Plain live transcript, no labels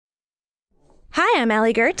Hi, I'm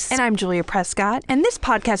Allie Gertz. And I'm Julia Prescott. And this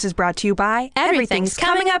podcast is brought to you by Everything's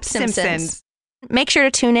Coming Up Simpsons. Make sure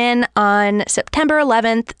to tune in on September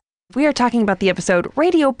 11th. We are talking about the episode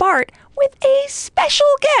Radio Bart with a special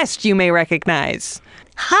guest you may recognize.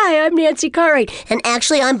 Hi, I'm Nancy Cartwright. And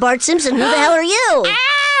actually, I'm Bart Simpson. Who the hell are you?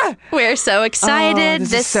 We're so excited. Oh,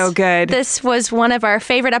 this is so good. This was one of our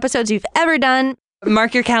favorite episodes we've ever done.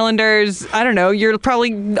 Mark your calendars. I don't know. You're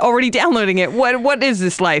probably already downloading it. What is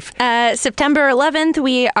this life? September 11th,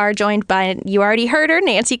 we are joined by, you already heard her,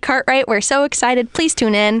 Nancy Cartwright. We're so excited. Please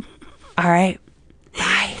tune in. All right.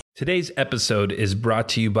 Bye. Today's episode is brought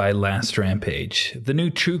to you by Last Rampage, the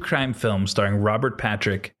new true crime film starring Robert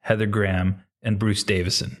Patrick, Heather Graham, and Bruce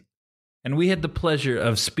Davison. And we had the pleasure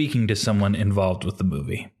of speaking to someone involved with the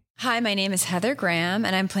movie. Hi, my name is Heather Graham,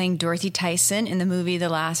 and I'm playing Dorothy Tyson in the movie The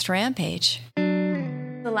Last Rampage.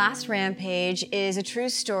 The Last Rampage is a true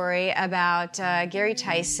story about Gary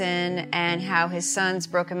Tyson and how his sons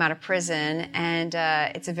broke him out of prison, and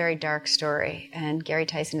it's a very dark story, and Gary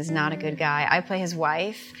Tyson is not a good guy. I play his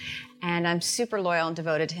wife, and I'm super loyal and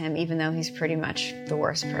devoted to him, even though he's pretty much the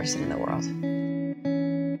worst person in the world.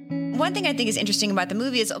 One thing I think is interesting about the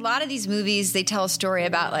movie is a lot of these movies, they tell a story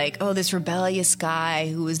about like, oh, this rebellious guy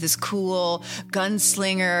who was this cool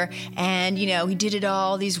gunslinger and, you know, he did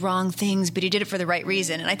all these wrong things, but he did it for the right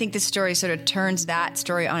reason. And I think this story sort of turns that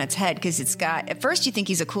story on its head because it's got, at first you think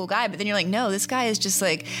he's a cool guy, but then you're like, no, this guy is just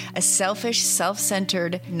like a selfish,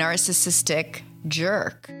 self-centered, narcissistic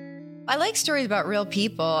jerk. I like stories about real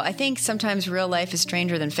people. I think sometimes real life is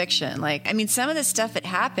stranger than fiction. Like, I mean, some of the stuff that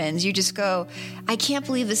happens, you just go, I can't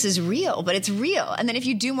believe this is real, but it's real. And then if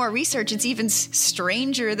you do more research, it's even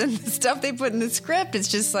stranger than the stuff they put in the script. It's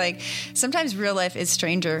just like, sometimes real life is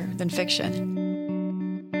stranger than fiction.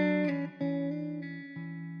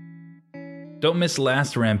 Don't miss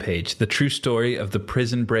Last Rampage, the true story of the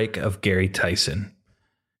prison break of Gary Tyson.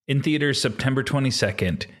 In theaters September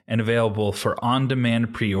 22nd and available for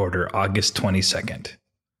on-demand pre-order August 22nd.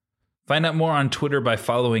 Find out more on Twitter by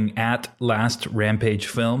following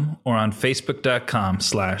 @LastRampageFilm or on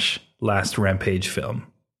Facebook.com/LastRampageFilm.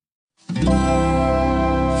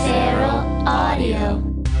 Feral Audio.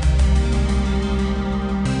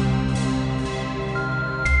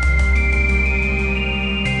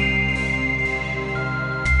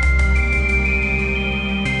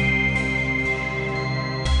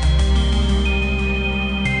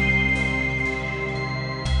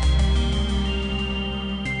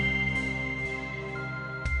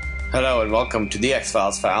 Hello and welcome to the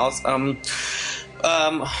X-Files Files. My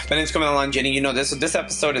name's Kamil Anjani. You know this. So this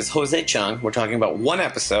episode is Jose Chung. We're talking about one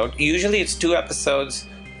episode. Usually it's 2 episodes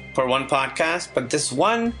per one podcast, but this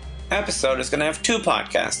one episode is going to have 2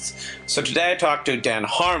 podcasts. So today I talked to Dan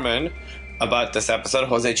Harmon about this episode,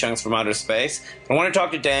 Jose Chung's From Outer Space. I want to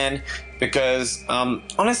talk to Dan because,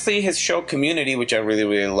 honestly, his show Community, which I really,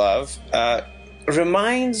 really love,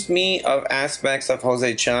 reminds me of aspects of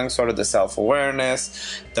Jose Chung, sort of the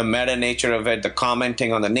self-awareness, the meta nature of it, the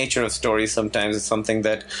commenting on the nature of stories sometimes is something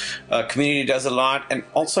that Community does a lot. And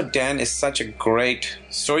also Dan is such a great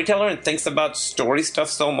storyteller and thinks about story stuff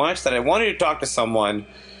so much that I wanted to talk to someone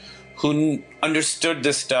who understood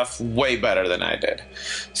this stuff way better than I did.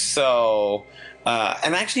 So,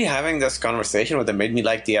 and actually having this conversation with him made me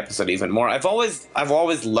like the episode even more. I've always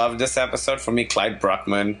loved this episode. For me, Clyde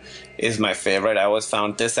Bruckman is my favorite. I always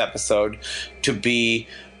found this episode to be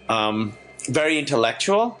very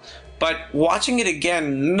intellectual. But watching it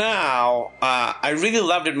again now, I really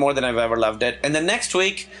loved it more than I've ever loved it. And then next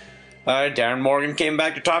week, Darren Morgan came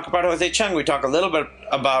back to talk about Jose Chung. We talk a little bit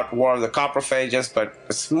about War of the Coprophages, but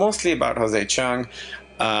it's mostly about Jose Chung.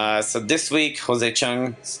 So this week, Jose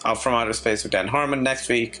Chung's From Outer Space with Dan Harmon. Next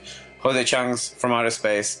week, Jose Chung's From Outer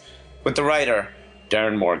Space with the writer,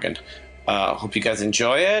 Darren Morgan. Hope you guys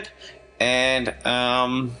enjoy it. And,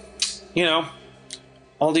 you know,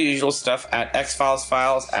 all the usual stuff at X-Files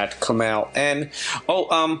Files, at Kamel N.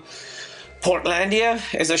 Portlandia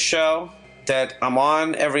is a show that I'm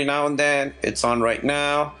on every now and then. It's on right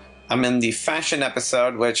now. I'm in the fashion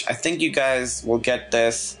episode, which I think you guys will get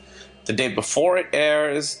this the day before it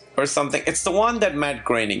airs or something. It's the one that Matt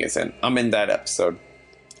Groening is in. I'm in that episode.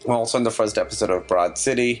 I'm also in the first episode of Broad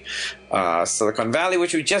City, Silicon Valley,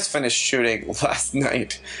 which we just finished shooting last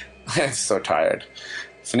night. I'm so tired.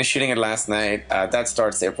 Finished shooting it last night. That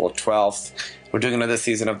starts April 12th. We're doing another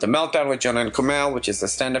season of The Meltdown with Jonah and Kumail, which is a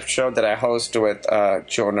stand-up show that I host with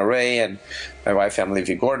Jonah Ray, and my wife, Emily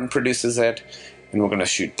V. Gordon, produces it. And we're going to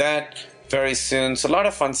shoot that very soon. So a lot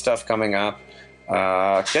of fun stuff coming up.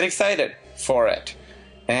 Get excited for it.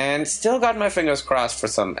 And still got my fingers crossed for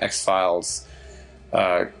some X-Files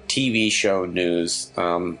TV show news.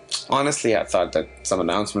 Honestly, I thought that some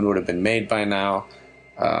announcement would have been made by now,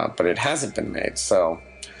 but it hasn't been made. So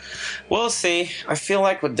we'll see. I feel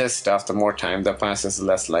like with this stuff, the more time that passes, the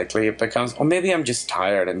less likely it becomes. Or maybe I'm just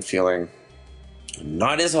tired and feeling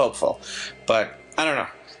not as hopeful. But I don't know.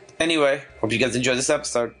 Anyway, hope you guys enjoy this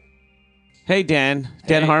episode. Hey, Dan.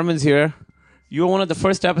 Dan Harmon's here. You were one of the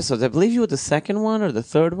first episodes. I believe you were the second one or the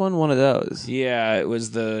third one of those. Yeah, it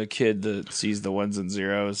was the kid that sees the ones and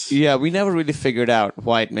zeros. Yeah, we never really figured out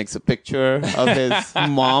why it makes a picture of his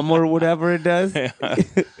mom or whatever it does.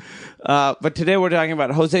 But today we're talking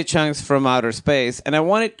about Jose Chung's From Outer Space, and I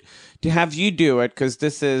wanted to have you do it because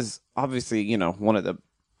this is obviously, one of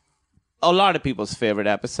a lot of people's favorite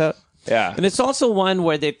episode. Yeah. And it's also one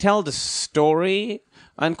where they tell the story,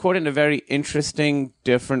 unquote, in a very interesting,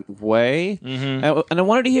 different way. Mm-hmm. And I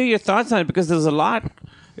wanted to hear your thoughts on it because there's a lot.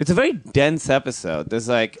 It's a very dense episode. There's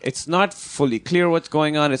it's not fully clear what's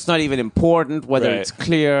going on. It's not even important whether it's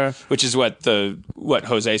clear. Which is what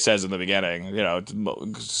Jose says in the beginning.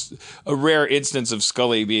 A rare instance of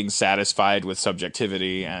Scully being satisfied with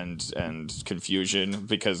subjectivity and confusion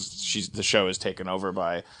because the show is taken over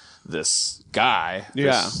by this guy.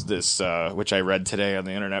 This which I read today on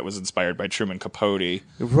the internet was inspired by Truman Capote.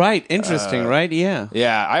 Right. Interesting, right? Yeah.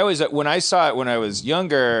 Yeah. I always, when I saw it when I was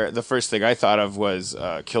younger, the first thing I thought of was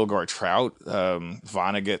Kilgore Trout,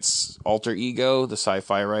 Vonnegut's alter ego, the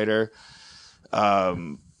sci-fi writer.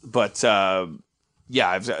 It's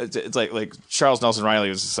like Charles Nelson Riley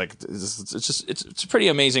was just like, it's a pretty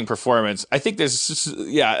amazing performance. I think there's,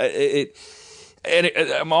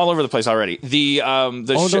 I'm all over the place already.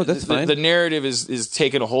 That's fine. The narrative is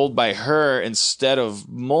taken a hold by her instead of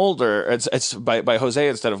Mulder. It's by Jose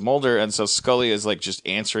instead of Mulder, and so Scully is just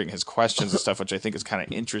answering his questions and stuff, which I think is kind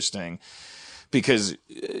of interesting because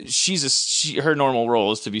her normal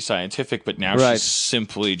role is to be scientific, but now she's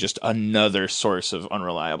simply just another source of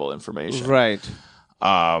unreliable information. Right.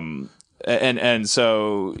 And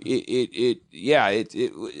so I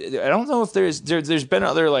don't know if there's been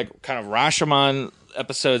other kind of Rashomon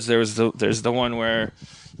episodes. There's the one where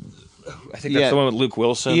I think that's the one with Luke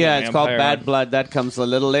Wilson. Yeah, it's called Bad Blood. That comes a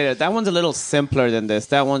little later. That one's a little simpler than this.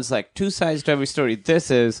 That one's two sides to every story. This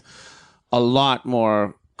is a lot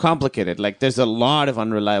more complicated. There's a lot of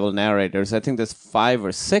unreliable narrators. I think there's 5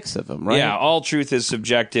 or 6 of them, right? Yeah, all truth is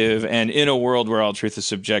subjective, and in a world where all truth is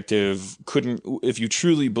subjective, if you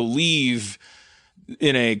truly believe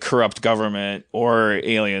in a corrupt government or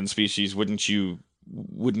alien species, wouldn't you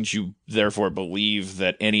therefore believe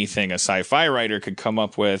that anything a sci-fi writer could come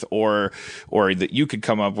up with or that you could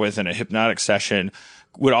come up with in a hypnotic session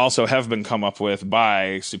would also have been come up with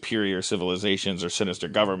by superior civilizations or sinister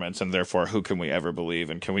governments, and therefore who can we ever believe,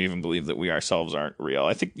 and can we even believe that we ourselves aren't real?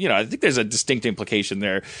 I think there's a distinct implication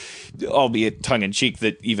there, albeit tongue in cheek,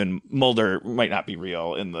 that even Mulder might not be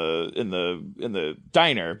real in the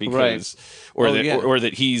diner because or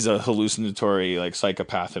that he's a hallucinatory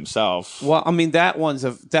psychopath himself. Well, I mean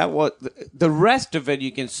the rest of it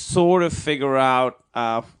you can sort of figure out.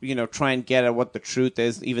 Try and get at what the truth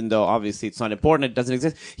is, even though obviously it's not important. It doesn't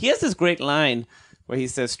exist. He has this great line where he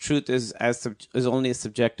says, "Truth is only as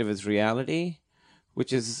subjective as reality,"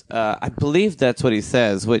 which is, I believe that's what he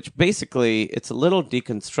says. Which basically, it's a little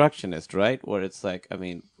deconstructionist, right? Where it's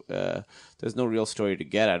there's no real story to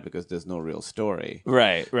get at because there's no real story.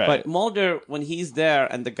 Right. But Mulder, when he's there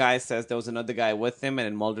and the guy says there was another guy with him, and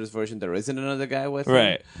in Mulder's version there isn't another guy with him.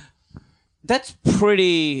 Right. That's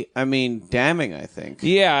pretty, damning, I think.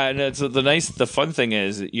 Yeah, and the fun thing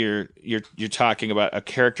is that you're talking about a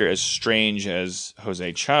character as strange as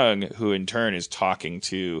Jose Chung, who in turn is talking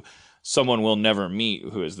to someone we'll never meet,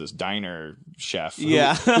 who is this diner chef.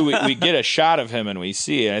 Who we get a shot of him and we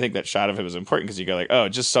see, and I think that shot of him is important because you go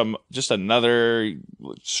just another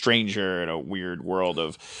stranger in a weird world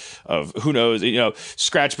of who knows,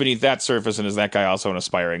 scratch beneath that surface, and is that guy also an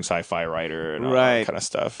aspiring sci-fi writer and all that kind of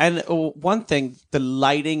stuff. And one thing, the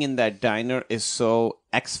lighting in that diner is so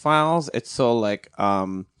X-Files. It's so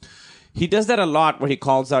he does that a lot where he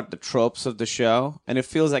calls out the tropes of the show, and it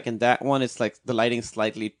feels like in that one it's the lighting's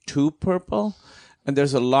slightly too purple, and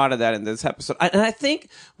there's a lot of that in this episode. And I think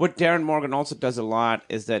what Darren Morgan also does a lot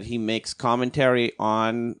is that he makes commentary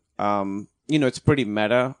on it's pretty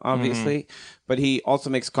meta, obviously, but he also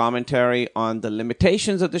makes commentary on the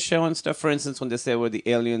limitations of the show and stuff. For instance, when they say was the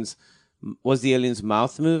alien's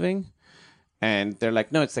mouth moving? And they're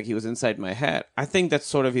like, no, it's he was inside my head. I think that's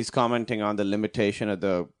sort of he's commenting on the limitation of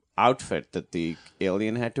the outfit that the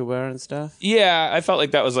alien had to wear and stuff. Yeah, I felt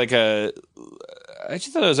like that was I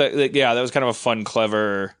just thought it was that was kind of a fun,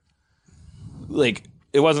 clever,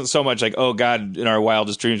 so much like, oh God, in our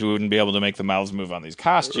wildest dreams we wouldn't be able to make the mouths move on these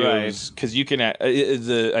costumes, because you can.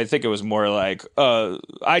 I think it was more like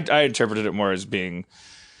I interpreted it more as being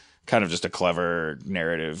kind of just a clever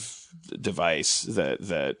narrative device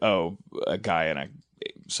that a guy in a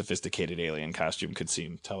sophisticated alien costume could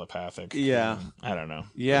seem telepathic. Yeah, I don't know.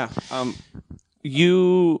 Yeah.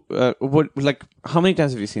 You how many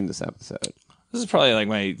times have you seen this episode? This is probably like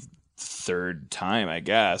my third time, I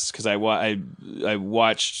guess, because I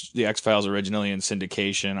watched the X-Files originally in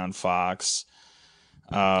syndication on Fox.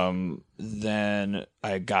 Then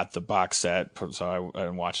I got the box set, so I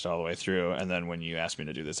watched it all the way through. And then when you asked me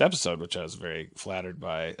to do this episode, which I was very flattered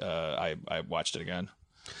by, I watched it again.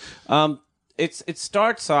 It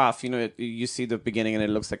starts off, you see the beginning and it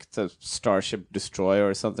looks like it's a Starship Destroyer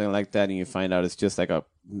or something like that, and you find out it's just like a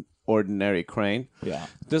ordinary crane. Yeah.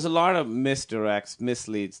 There's a lot of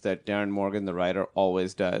misleads that Darren Morgan, the writer,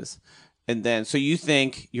 always does. And then, so you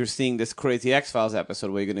think you're seeing this crazy X-Files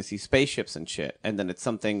episode where you're going to see spaceships and shit, and then it's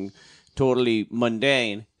something totally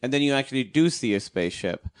mundane, and then you actually do see a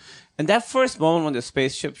spaceship. And that first moment when the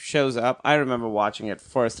spaceship shows up, I remember watching it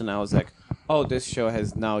first, and I was like, oh, this show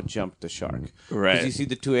has now jumped the shark. Right. Because you see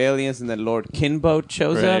the two aliens, and then Lord Kinboat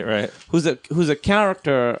shows up. Right. Who's a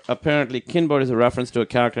character, apparently Kinboat is a reference to a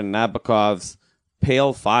character in Nabokov's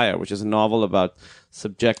Pale Fire, which is a novel about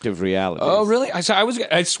subjective reality. Oh, really? I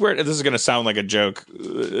swear this is going to sound like a joke.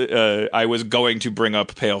 I was going to bring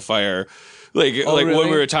up Pale Fire, really? When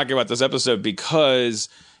we were talking about this episode, because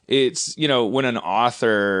it's, when an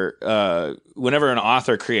author, whenever an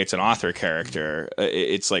author creates an author character,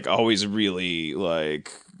 it's like always really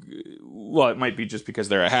like, well, it might be just because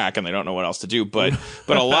they're a hack and they don't know what else to do, but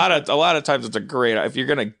a lot of times it's a great, if you're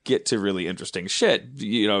gonna get to really interesting shit,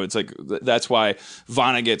 it's like, that's why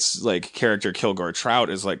Vonnegut's like character Kilgore Trout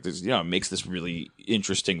is like this, makes this really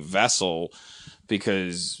interesting vessel,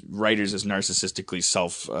 because writers, as narcissistically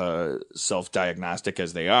self-diagnostic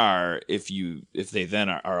as they are, if they then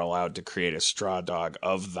are allowed to create a straw dog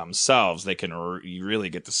of themselves, they can you really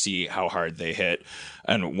get to see how hard they hit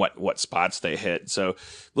and what spots they hit. So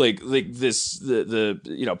like this,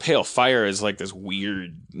 the Pale Fire is like this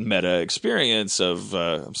weird meta experience of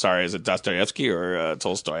I'm sorry, is it Dostoevsky or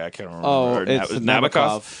Tolstoy? I can't remember. Oh, it's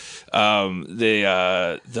Nabokov.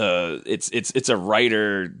 It's a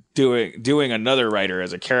writer doing another writer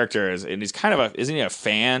as a character, and he's kind of isn't he a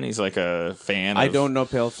fan? He's like a fan. I don't know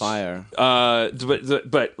Pale Fire.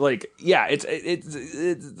 But like, yeah, I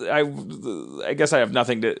guess I have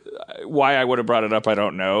nothing to. Why I would have brought it up, I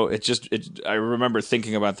don't know. I remember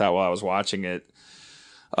thinking about that while I was watching it.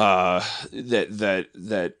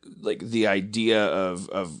 That like the idea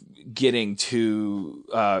of getting to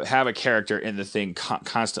have a character in the thing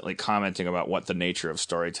constantly commenting about what the nature of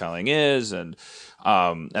storytelling is, and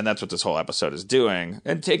that's what this whole episode is doing,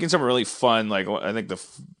 and taking some really fun, like, I think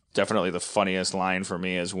definitely the funniest line for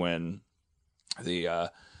me is when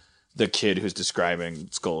the kid who's describing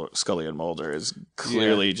Scully and Mulder is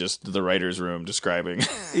clearly just the writer's room describing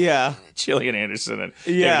Gillian Anderson and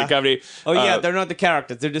David Duchovny. Oh yeah, they're not the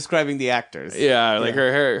characters; they're describing the actors. Yeah, like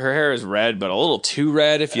her hair is red, but a little too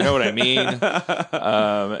red, if you know what I mean.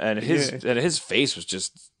 And his face was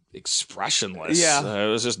just expressionless. Yeah, it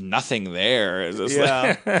was just nothing there. It was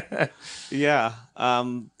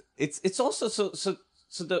It's also so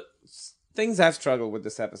the things I've struggled with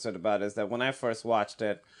this episode about is that when I first watched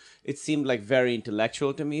it, it seemed like very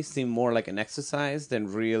intellectual to me. It seemed more like an exercise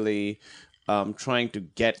than really trying to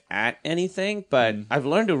get at anything. But I've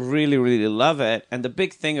learned to really, really love it. And the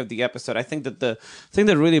big thing of the episode, I think that the thing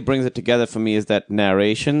that really brings it together for me is that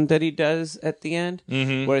narration that he does at the end,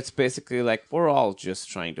 where it's basically like, we're all just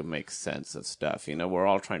trying to make sense of stuff. We're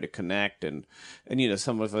all trying to connect. And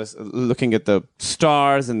some of us looking at the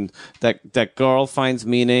stars, and that girl finds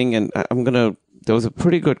meaning. And there was a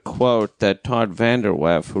pretty good quote that Todd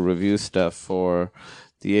Vanderweff, who reviews stuff for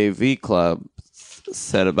the AV Club,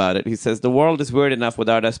 said about it. He says, "The world is weird enough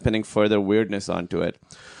without us pinning further weirdness onto it.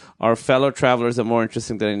 Our fellow travelers are more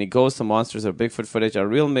interesting than any ghosts or monsters or Bigfoot footage. Our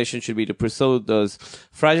real mission should be to pursue those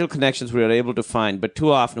fragile connections we are able to find, but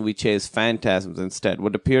too often we chase phantasms instead.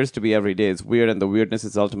 What appears to be every day is weird, and the weirdness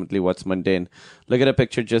is ultimately what's mundane. Look at a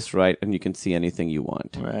picture just right, and you can see anything you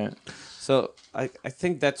want." Right. So I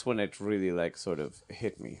think that's when it really sort of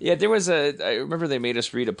hit me. Yeah, there was I remember they made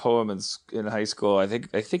us read a poem in high school. I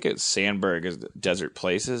think it's Sandberg is Desert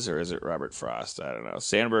Places, or is it Robert Frost? I don't know.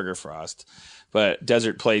 Sandberg or Frost. But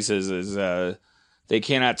Desert Places is they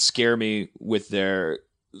cannot scare me with their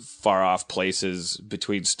far off places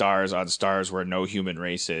between stars on stars where no human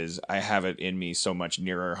race is. I have it in me so much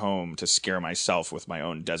nearer home to scare myself with my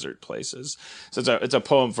own desert places. So it's a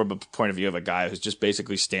poem from a point of view of a guy who's just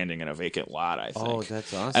basically standing in a vacant lot, I think. Oh,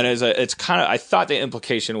 that's awesome. And it's kind of, I thought the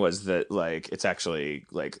implication was that like it's actually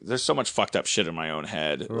like there's so much fucked up shit in my own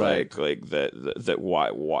head, right? Like that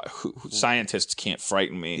scientists can't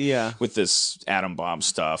frighten me with this atom bomb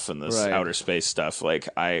stuff and this outer space stuff. Like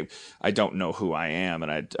I don't know who I am,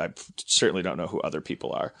 and I certainly don't know who other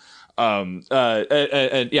people are. So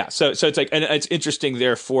it's like, and it's interesting,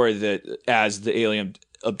 therefore, that as the alien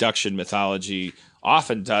abduction mythology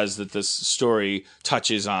often does, that this story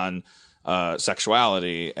touches on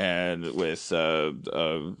sexuality and with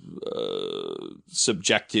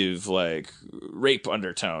subjective like rape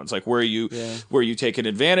undertones. Like, were you taken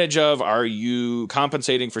advantage of? Are you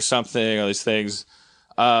compensating for something? All these things.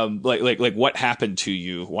 Like what happened to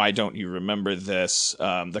you? Why don't you remember this?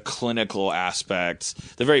 The clinical aspects,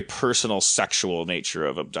 the very personal sexual nature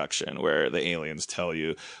of abduction, where the aliens tell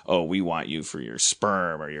you, oh, we want you for your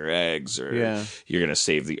sperm or your eggs, or you're going to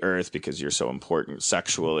save the earth because you're so important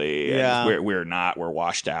sexually. And we're not, we're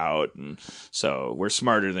washed out. And so we're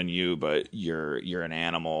smarter than you, but you're an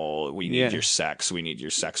animal. We need your sex. We need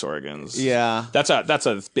your sex organs. Yeah. That's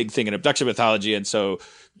a big thing in abduction mythology. And so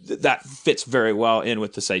that fits very well in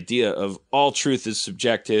with this idea of all truth is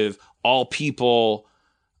subjective. All people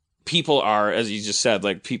are, as you just said,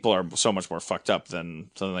 like people are so much more fucked up than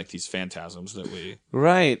something like these phantasms that we.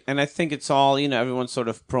 Right. And I think it's all, everyone's sort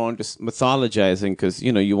of prone to mythologizing because,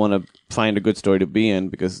 you want to find a good story to be in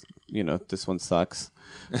because, this one sucks.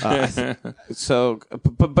 So,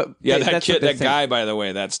 but yeah, that guy, by the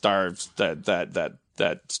way, that Star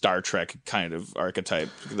Trek kind of archetype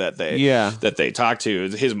that they talk to,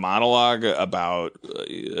 his monologue about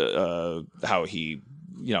how he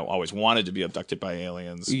always wanted to be abducted by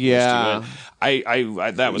aliens. Yeah,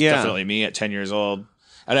 I that was definitely me at 10 years old.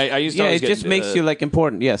 And I used to it just makes you like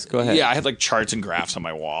important. Yes, go ahead. Yeah, I had like charts and graphs on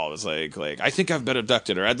my wall. It was like I think I've been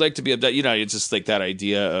abducted, or I'd like to be abducted. It's just like that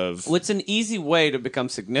idea of. Well, it's an easy way to become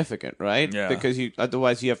significant, right? Yeah. Because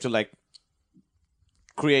otherwise you have to like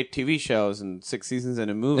create TV shows and 6 seasons in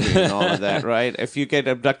a movie and all of that, right? If you get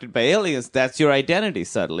abducted by aliens, that's your identity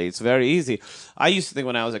suddenly. It's very easy. I used to think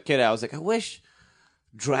when I was a kid, I was like, I wish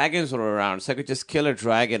dragons were around so I could just kill a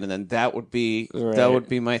dragon and then that would be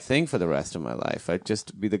my thing for the rest of my life. I'd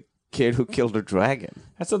just be the kid who killed a dragon.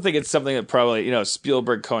 I still think it's something that probably,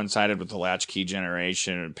 Spielberg coincided with the latchkey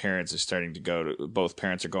generation, and parents are starting to both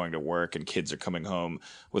parents are going to work and kids are coming home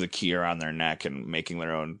with a key around their neck and making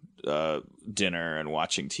their own dinner and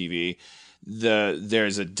watching TV.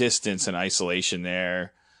 There's a distance and isolation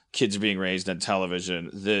there. Kids are being raised on television.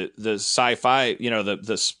 The sci-fi,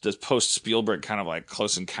 the post Spielberg kind of like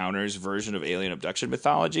Close Encounters version of alien abduction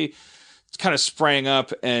mythology, it's kind of sprang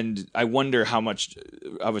up, and I wonder how much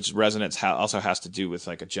of its resonance also has to do with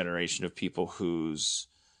like a generation of people who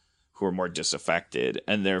are more disaffected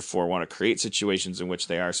and therefore want to create situations in which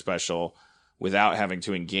they are special without having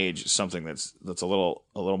to engage something that's a little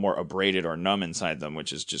more abraded or numb inside them,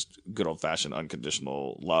 which is just good old fashioned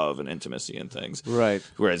unconditional love and intimacy and things. Right.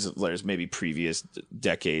 Whereas maybe previous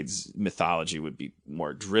decades mythology would be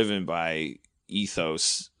more driven by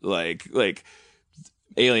ethos, like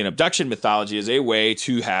alien abduction mythology is a way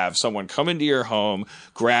to have someone come into your home,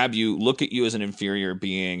 grab you, look at you as an inferior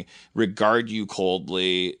being, regard you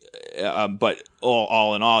coldly, but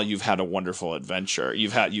all in all, you've had a wonderful adventure. You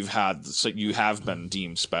have been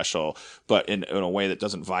deemed special, but in a way that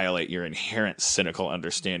doesn't violate your inherent cynical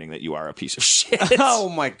understanding that you are a piece of shit. Oh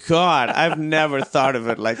my God, I've never thought of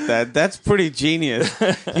it like that. That's pretty genius.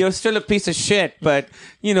 You're still a piece of shit, but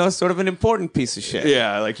sort of an important piece of shit.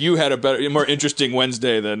 Yeah, like you had a more interesting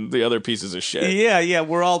Wednesday than the other pieces of shit. Yeah,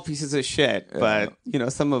 we're all pieces of shit, but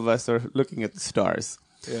some of us are looking at the stars.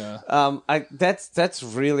 Yeah. That's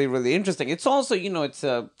really, really interesting. It's also, it's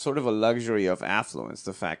a sort of a luxury of affluence.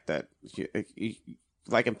 The fact that,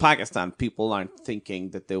 like in Pakistan, people aren't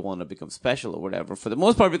thinking that they want to become special or whatever. For the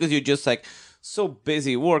most part, because you're just like so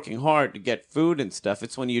busy working hard to get food and stuff.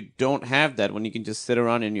 It's when you don't have that, when you can just sit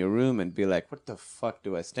around in your room and be like, what the fuck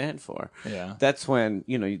do I stand for? Yeah. That's when,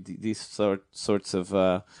 these sorts of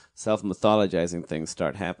self-mythologizing things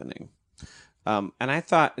start happening. And I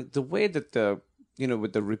thought the way that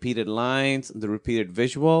with the repeated lines, the repeated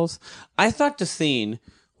visuals. I thought the scene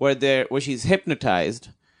where she's hypnotized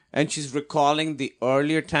and she's recalling the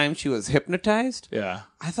earlier time she was hypnotized. Yeah.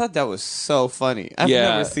 I thought that was so funny. I've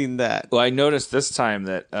never seen that. Well, I noticed this time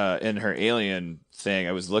that in her alien thing,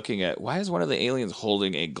 I was looking at, why is one of the aliens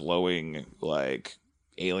holding a glowing, like,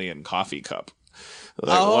 alien coffee cup?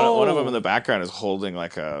 One of them in the background is holding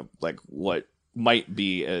like what might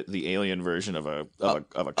be the alien version of a cup.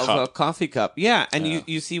 Of a coffee cup. Yeah, and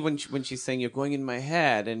you see when she's saying you're going in my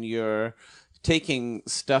head and you're taking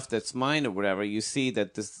stuff that's mine or whatever, you see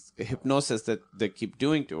that this hypnosis that they keep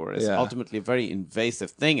doing to her is ultimately a very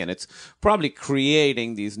invasive thing, and it's probably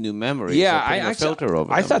creating these new memories. Yeah, I filter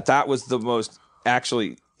over. I them. thought that was the most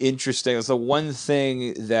actually interesting. It's the one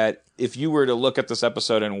thing that if you were to look at this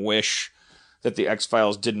episode and wish that the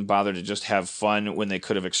X-Files didn't bother to just have fun when they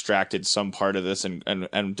could have extracted some part of this and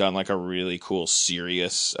done like a really cool,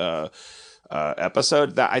 serious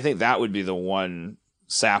episode, that I think that would be the one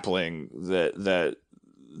sapling that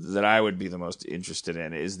I would be the most interested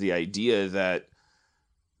in, is the idea that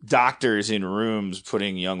doctors in rooms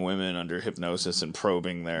putting young women under hypnosis and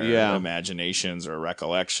probing their imaginations or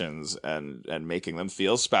recollections and making them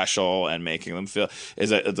feel special and making them feel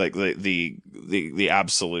is like the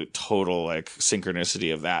absolute total like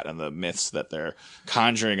synchronicity of that and the myths that they're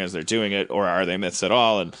conjuring as they're doing it, or are they myths at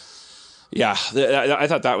all? And yeah, I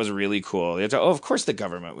thought that was really cool. Of course the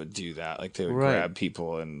government would do that. Like they would grab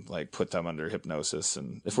people and like put them under hypnosis.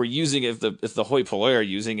 And if we're using it, if the hoi polloi are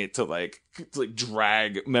using it to like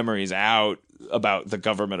drag memories out about the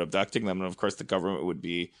government abducting them, and of course the government would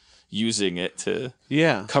be using it to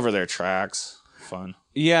cover their tracks. Fun.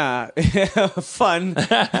 Yeah, fun.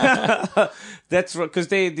 That's because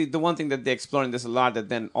the one thing that they explore in this a lot that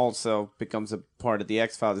then also becomes a part of the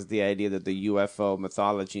X-Files is the idea that the UFO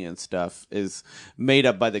mythology and stuff is made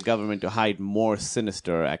up by the government to hide more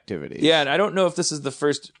sinister activities. Yeah, and I don't know if this is the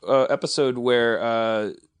first episode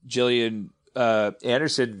where Gillian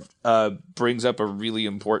Anderson brings up a really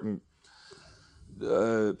important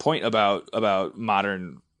point about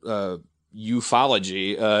modern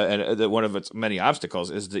ufology, and that one of its many obstacles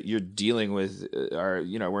is that you're dealing with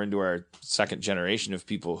we're into our second generation of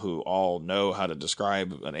people who all know how to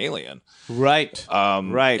describe an alien. Right.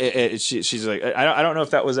 Right. She's like, I don't know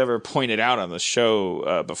if that was ever pointed out on the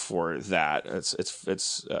show before that.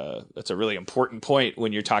 It's a really important point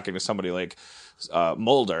when you're talking to somebody like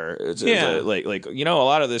Mulder. It's like a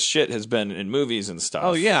lot of this shit has been in movies and stuff.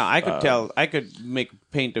 Oh yeah, I could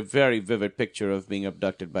paint a very vivid picture of being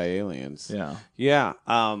abducted by aliens. Yeah.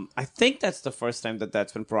 I think that's the first time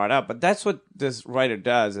that's been brought up, but that's what this writer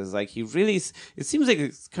does, is like it seems like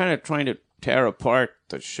he's kind of trying to tear apart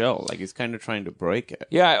the show, like he's kind of trying to break it.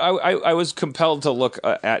 Yeah, I was compelled to look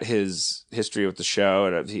at his history with the show,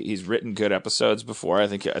 and he's written good episodes before. I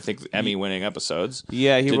think Emmy-winning episodes.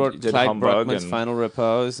 Yeah, he wrote Clyde Humbug Bruckman's Final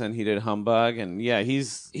Repose, and he did Humbug, and yeah,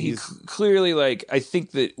 he's clearly like, I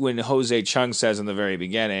think that when Jose Chung says in the very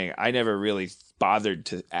beginning, I never really bothered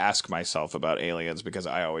to ask myself about aliens because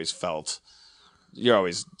I always felt you're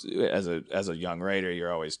always as a young writer,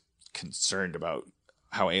 you're always concerned about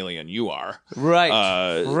how alien you are.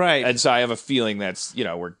 Right. Right. And so I have a feeling that's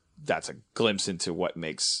a glimpse into what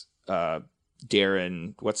makes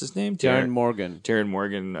Darren, what's his name? Darren Morgan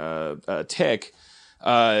tick.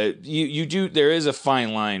 There is a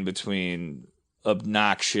fine line between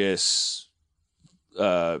obnoxious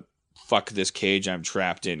fuck this cage I'm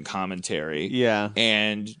trapped in commentary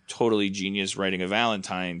and totally genius writing a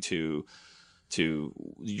Valentine to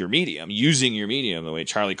your medium, using your medium the way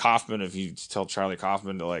Charlie Kaufman, if you tell Charlie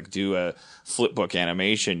Kaufman to like do a flip book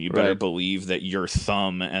animation, you better believe that your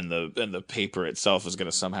thumb and the paper itself is going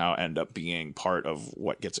to somehow end up being part of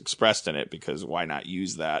what gets expressed in it, because why not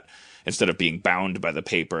use that instead of being bound by the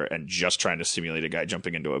paper and just trying to simulate a guy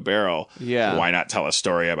jumping into a barrel? Yeah. Why not tell a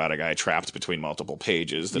story about a guy trapped between multiple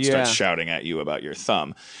pages that starts shouting at you about your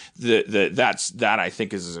thumb? That I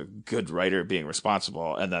think is a good writer being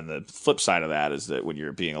responsible. And then the flip side of that is that when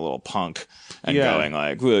you're being a little punk and going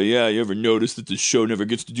like, well, yeah, you ever notice that the show never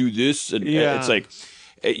gets to do this? And it's like,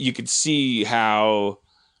 you could see how,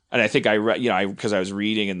 and I think I read, because I was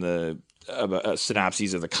reading in the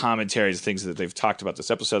synopses of the commentaries, things that they've talked about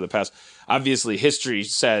this episode in the past. Obviously, history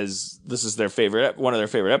says this is one of their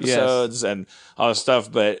favorite episodes and all this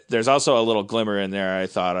stuff, but there's also a little glimmer in there I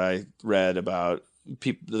thought I read about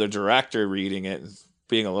the director reading it,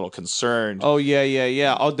 being a little concerned. Oh,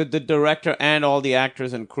 yeah. Oh, the director and all the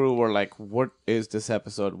actors and crew were like, what is this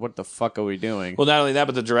episode? What the fuck are we doing? Well, not only that,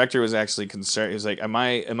 but the director was actually concerned. He was like, am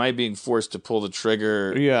I being forced to pull the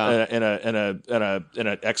trigger in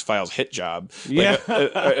a X-Files hit job? Like,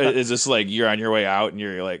 is this like you're on your way out and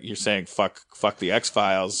you're saying fuck the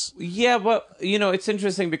X-Files? Yeah, but it's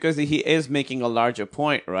interesting because he is making a larger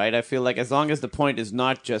point, right? I feel like as long as the point is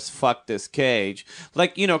not just fuck this cage,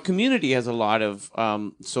 like, Community has a lot of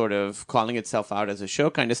sort of calling itself out as a show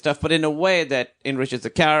kind of stuff, but in a way that enriches the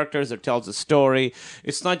characters or tells a story.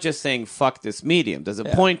 It's not just saying fuck this medium. There's a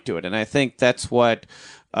point to it, and I think that's what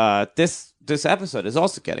this episode is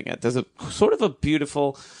also getting at. There's a sort of a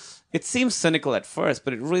beautiful. It seems cynical at first,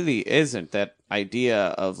 but it really isn't. That idea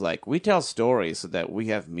of like, we tell stories so that we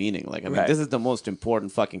have meaning. Like, I mean, this is the most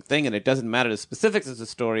important fucking thing, and it doesn't matter the specifics of the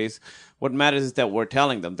stories. What matters is that we're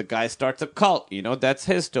telling them. The guy starts a cult, that's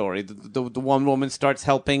his story. The one woman starts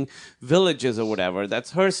helping villages or whatever.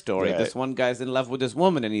 That's her story. Right. This one guy's in love with this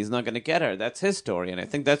woman and he's not going to get her. That's his story. And I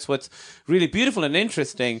think that's what's really beautiful and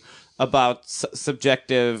interesting about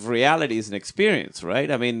subjective realities and experience, right?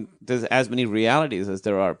 I mean, there's as many realities as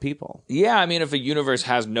there are people. Yeah, I mean, if a universe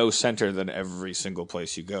has no center, then every single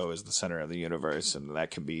place you go is the center of the universe, and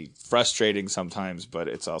that can be frustrating sometimes, but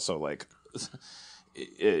it's also like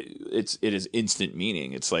it is instant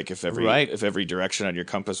meaning. It's like if every direction on your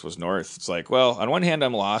compass was north, it's like, well, on one hand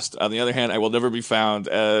I'm lost, on the other hand I will never be found,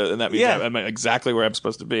 and that means I'm exactly where I'm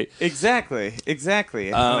supposed to be. Exactly.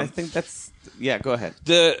 And I think that's go ahead.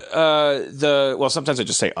 Well, sometimes I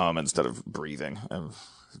just say instead of breathing.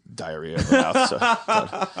 Diarrhea in the mouth. So,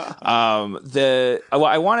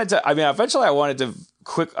 eventually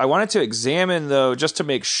I wanted to examine, though, just to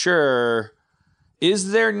make sure,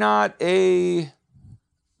 is there not there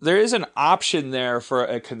is an option there for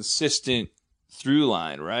a consistent through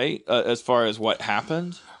line, right? As far as what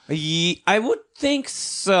happened? I would think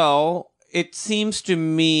so. It seems to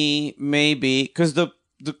me maybe because the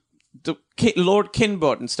Lord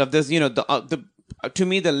Kinboat and stuff. There's to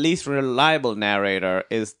me the least reliable narrator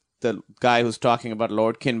is the guy who's talking about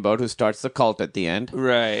Lord Kinboat, who starts the cult at the end.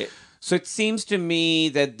 Right. So it seems to me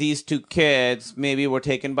that these two kids maybe were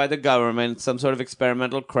taken by the government, some sort of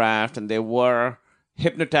experimental craft, and they were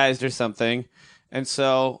hypnotized or something. And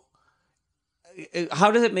so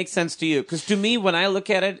how does it make sense to you? Because to me, when I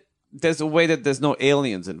look at it, there's a way that there's no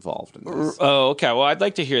aliens involved in this. Oh, okay. Well, I'd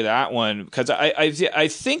like to hear that one, because I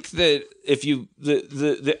think that if you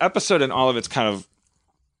the episode and all of its kind of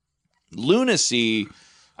lunacy,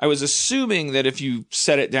 I was assuming that if you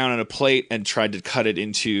set it down on a plate and tried to cut it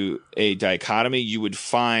into a dichotomy, you would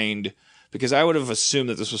find, because I would have assumed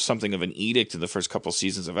that this was something of an edict in the first couple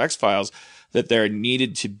seasons of X-Files, that there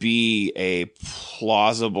needed to be a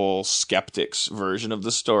plausible skeptics version of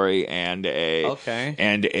the story and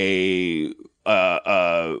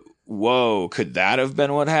whoa, could that have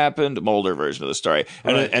been what happened? Mulder version of the story.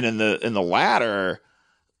 And in the latter,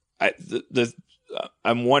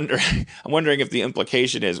 I'm wondering if the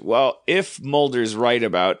implication is, well, if Mulder's right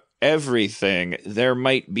about everything, there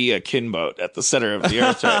might be a Kinboat at the center of the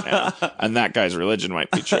earth right now, and that guy's religion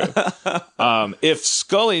might be true. If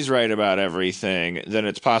Scully's right about everything, then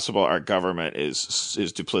it's possible our government is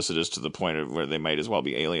duplicitous to the point of where they might as well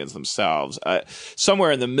be aliens themselves.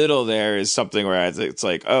 Somewhere in the middle there is something where it's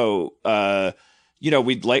like,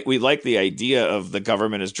 we like the idea of the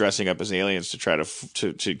government is dressing up as aliens to try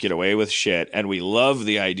to get away with shit, and we love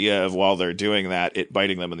the idea of, while they're doing that, it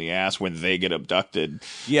biting them in the ass when they get abducted.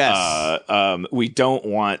 Yes. We don't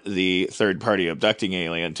want the third party abducting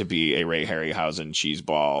alien to be a Ray Harryhausen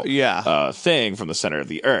cheeseball thing from the center of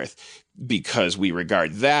the earth, because we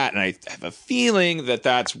regard that, and I have a feeling that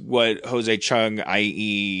that's what Jose Chung,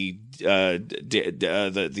 i.e. the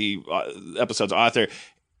episode's author,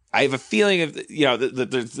 I have a feeling of,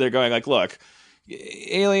 that they're going like, look,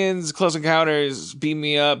 aliens, close encounters, beam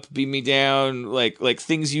me up, beam me down, like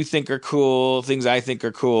things you think are cool, things I think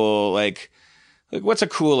are cool, like what's a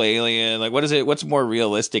cool alien? Like, what is it? What's a more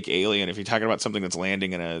realistic alien? If you're talking about something that's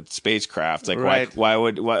landing in a spacecraft, like why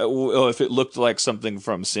if it looked like something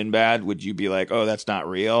from Sinbad, would you be like, oh, that's not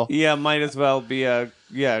real? Yeah, might as well be a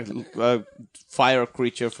fire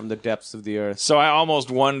creature from the depths of the earth. So I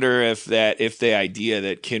almost wonder if the idea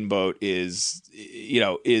that Kinboat is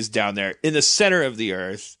down there in the center of the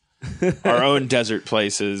earth, our own desert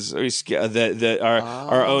places,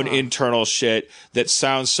 our own internal shit that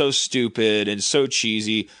sounds so stupid and so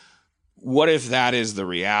cheesy. What if that is the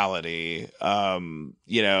reality?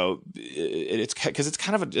 It's because it's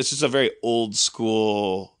kind of it's just a very old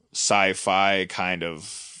school sci-fi kind of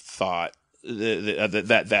thought.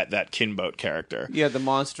 That Kinboat character, the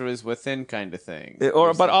monster is within kind of thing,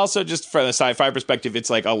 but also just from the sci-fi perspective,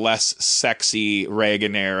 it's like a less sexy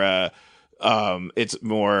Reagan era. It's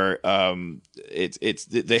more it's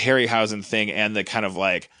the Harryhausen thing and the kind of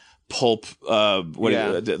like pulp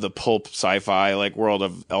the pulp sci-fi like world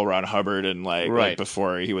of L. Ron Hubbard and like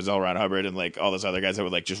before he was L. Ron Hubbard and like all those other guys that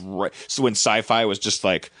would like just so when sci-fi was just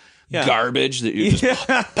like garbage that you just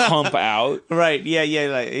pump out. Right.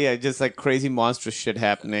 Yeah. Just like crazy monstrous shit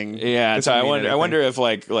happening. Yeah. So I wonder if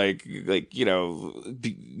like maybe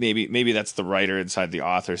that's the writer inside the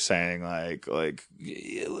author saying like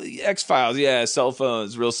X-Files. Yeah. Cell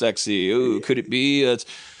phones, real sexy. Ooh, could it be? It's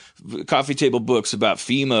coffee table books about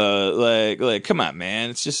FEMA. Like, come on,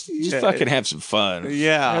 man. It's just fucking have some fun.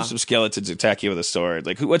 Yeah. Have some skeletons attack you with a sword.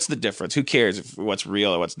 Like, what's the difference? Who cares if what's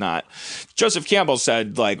real or what's not? Joseph Campbell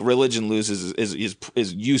said, like, religion is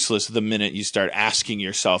useless the minute you start asking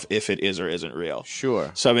yourself if it is or isn't real.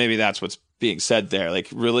 Sure. So maybe that's what's being said there. Like,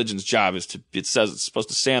 religion's job is it says it's supposed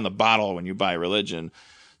to say on the bottle when you buy religion.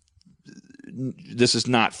 This is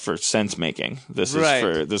not for sense making. This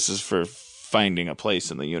is for finding a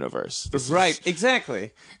place in the universe.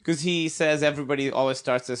 Exactly. Because he says everybody always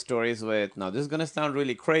starts their stories with, no, this is going to sound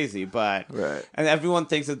really crazy, but... Right. And everyone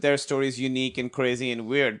thinks that their story is unique and crazy and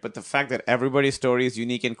weird, but the fact that everybody's story is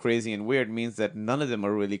unique and crazy and weird means that none of them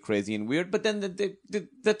are really crazy and weird, but then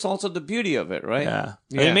that's also the beauty of it, right? Yeah.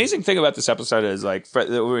 The amazing thing about this episode is, like,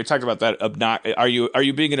 when we talked about that, are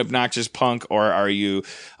you being an obnoxious punk, or are you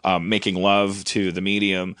making love to the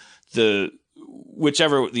medium?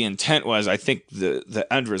 Whichever the intent was, I think the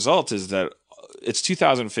end result is that it's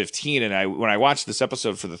 2015, and when I watched this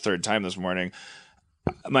episode for the third time this morning,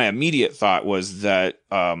 my immediate thought was that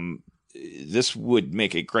this would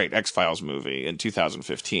make a great X-Files movie in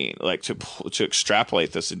 2015. Like to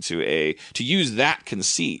extrapolate this to use that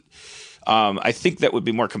conceit. I think that would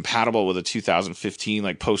be more compatible with a 2015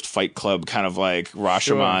 like post Fight Club kind of like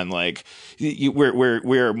Rashomon. Sure. Like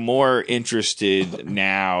we're more interested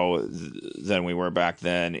now than we were back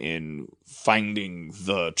then in finding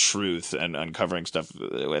the truth and uncovering stuff.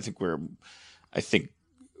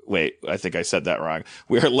 I think I said that wrong.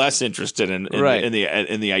 We're less interested in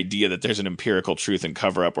the idea that there's an empirical truth and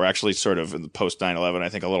cover up. We're actually sort of in the post 9/11, I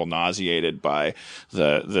think, a little nauseated by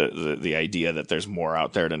the idea that there's more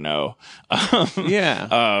out there to know.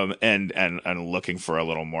 And looking for a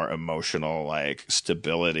little more emotional like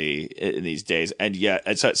stability in these days. And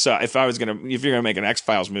yet, so if you're gonna make an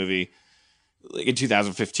X-Files movie, like in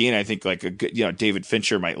 2015, I think like David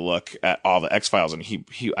Fincher might look at all the X-Files, and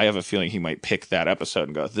I have a feeling he might pick that episode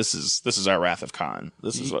and go, this is our Wrath of Khan.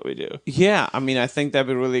 This is what we do. Yeah, I mean, I think that'd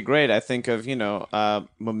be really great. I think of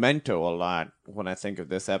Memento a lot when I think of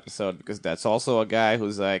this episode, because that's also a guy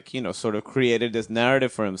who's like sort of created this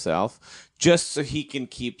narrative for himself just so he can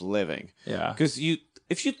keep living. Yeah, because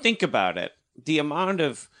if you think about it, the amount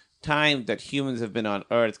of time that humans have been on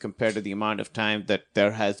Earth compared to the amount of time that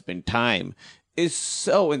there has been time is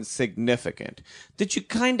so insignificant that you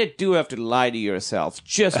kind of do have to lie to yourself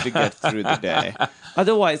just to get through the day.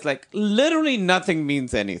 Otherwise, like, literally nothing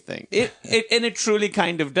means anything. It truly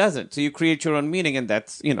kind of doesn't. So you create your own meaning, and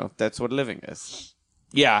that's what living is.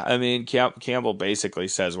 Yeah, I mean, Campbell basically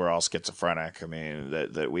says we're all schizophrenic. I mean,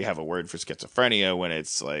 that we have a word for schizophrenia when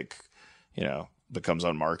it's like, becomes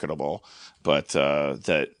unmarketable, but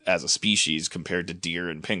that as a species compared to deer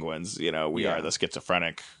and penguins, we are the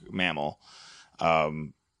schizophrenic mammal.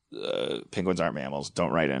 Penguins aren't mammals.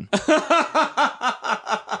 Don't write in.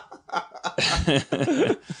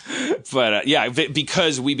 But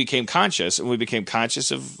because we became conscious, and we became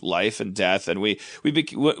conscious of life and death, and the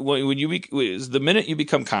minute you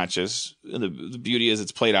become conscious, and the beauty is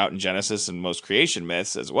it's played out in Genesis and most creation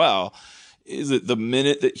myths as well, is that the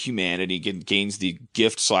minute that humanity gains the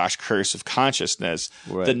gift/curse of consciousness,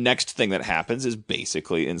 the next thing that happens is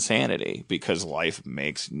basically insanity, because life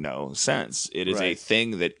makes no sense. It is a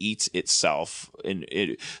thing that eats itself,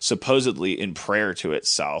 supposedly in prayer to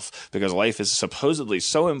itself, because life is supposedly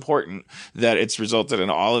so important that it's resulted in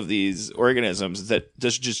all of these organisms that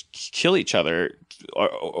just kill each other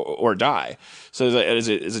or die. So is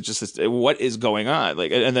it just this, what is going on?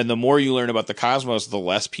 Like, and then the more you learn about the cosmos, the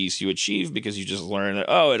less peace you achieve, because you just learn that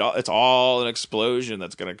it's all an explosion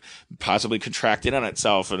that's going to possibly contract in on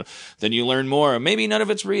itself, and then you learn more. Maybe none of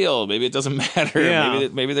it's real. Maybe it doesn't matter. Yeah.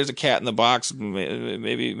 Maybe there's a cat in the box.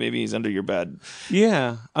 Maybe he's under your bed.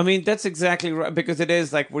 Yeah, I mean that's exactly right, because it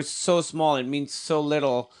is like we're so small. It means so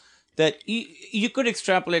little that you could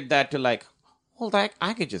extrapolate that to like, well, like,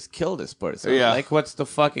 I could just kill this person. Yeah. Like, what's the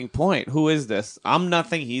fucking point? Who is this? I'm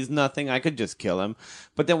nothing. He's nothing. I could just kill him.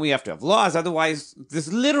 But then we have to have laws. Otherwise,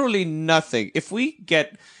 there's literally nothing. If we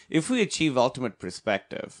achieve ultimate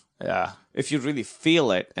perspective, if you really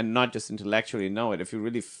feel it and not just intellectually know it, if you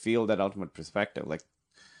really feel that ultimate perspective, like,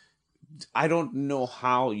 I don't know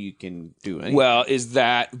how you can do anything. Well,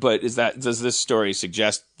 does this story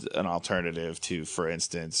suggest an alternative to, for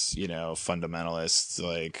instance, fundamentalists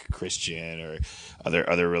like Christian or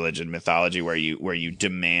other religion mythology, where you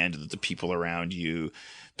demand that the people around you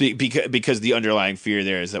because the underlying fear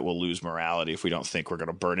there is that we'll lose morality if we don't think we're going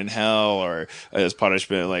to burn in hell, or as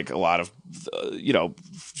punishment. Like a lot of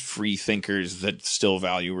free thinkers that still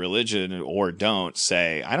value religion or don't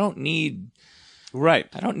say, I don't need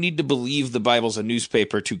to believe the Bible's a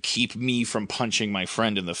newspaper to keep me from punching my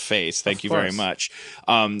friend in the face. Thank you very much.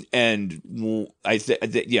 And the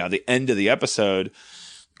end of the episode,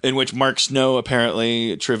 in which Mark Snow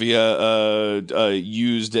apparently trivia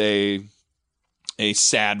used a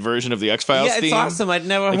sad version of the X-Files theme. Yeah, it's awesome. I'd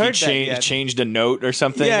never heard that yet. Changed a note or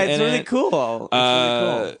something. Yeah, it's really cool.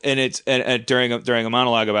 And it's during a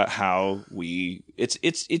monologue about how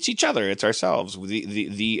it's each other, it's ourselves.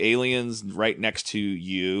 The aliens right next to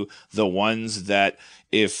you, the ones that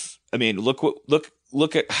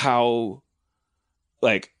look at how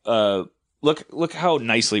look how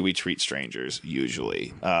nicely we treat strangers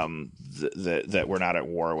usually, that we're not at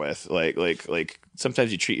war with. Like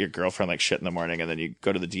sometimes you treat your girlfriend like shit in the morning, and then you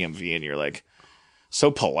go to the DMV and you're like so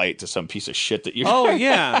polite to some piece of shit that you. Oh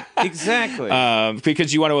yeah, exactly.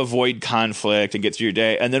 Because you want to avoid conflict and get through your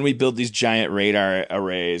day, and then we build these giant radar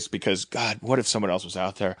arrays because God, what if someone else was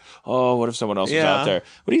out there? Oh, what if someone else was out there?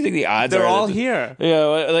 What do you think the odds are? They're all here.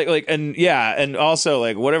 Yeah, and also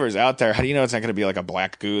like whatever's out there. How do you know it's not going to be like a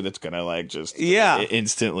black goo that's going to like just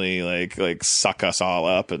instantly like suck us all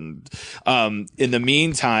up? And in the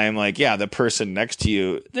meantime, the person next to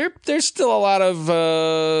you, there's still a lot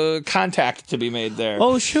of contact to be made there.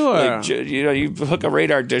 Oh, sure. Like, you hook a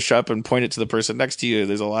radar dish up and point it to the person next to you.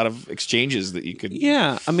 There's a lot of exchanges that you could.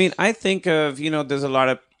 Yeah. I mean, I think of, there's a lot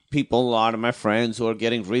of people, a lot of my friends who are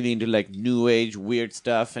getting really into like new age weird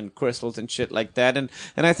stuff and crystals and shit like that. And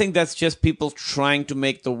I think that's just people trying to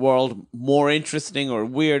make the world more interesting or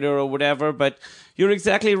weirder or whatever. But you're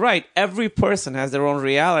exactly right. Every person has their own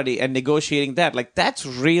reality, and negotiating that, like, that's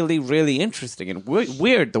really, really interesting and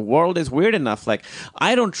weird. The world is weird enough. Like,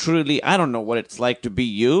 I don't know what it's like to be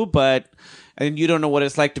you, and you don't know what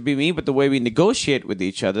it's like to be me, but the way we negotiate with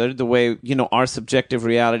each other, the way, our subjective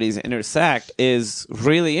realities intersect is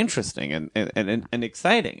really interesting and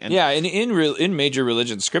exciting. And in major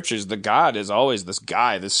religion scriptures, the God is always this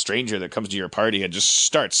guy, this stranger that comes to your party and just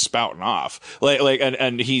starts spouting off.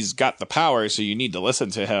 And he's got the power, so you need to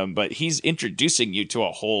listen to him, but he's introducing you to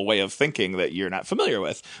a whole way of thinking that you're not familiar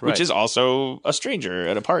with, which is also a stranger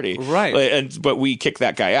at a party. Right. But we kick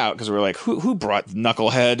that guy out because we're like, who brought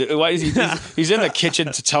Knucklehead? Why is he? He's in the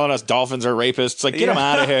kitchen telling us dolphins are rapists. Like, get him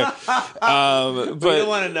out of here. But we don't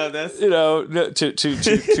want to know this.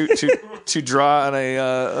 To draw on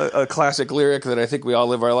a classic lyric that I think we all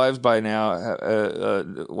live our lives by now.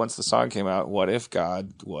 Once the song came out, what if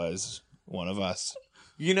God was one of us?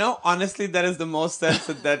 Honestly, that is the most sense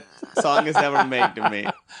that song has ever made to me.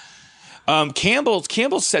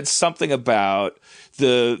 Campbell said something about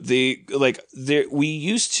we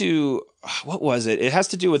used to. What was it? It has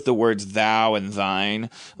to do with the words thou and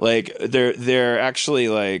thine. Like they're actually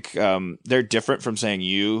like they're different from saying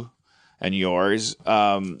you and yours.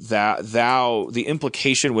 Thou, the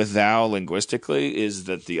implication with thou linguistically is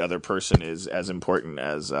that the other person is as important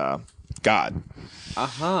as God.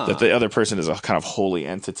 That the other person is a kind of holy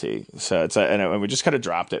entity. So and we just kind of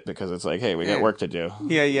dropped it because it's like, hey, we got work to do.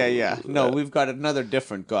 Yeah. No, we've got another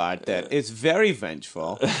different God that is very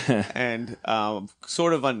vengeful and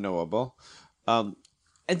sort of unknowable. And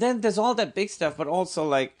then there's all that big stuff, but also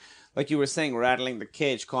like you were saying, rattling the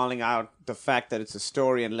cage, calling out the fact that it's a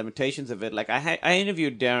story and limitations of it. Like I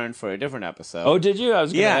interviewed Darren for a different episode. Oh, did you? I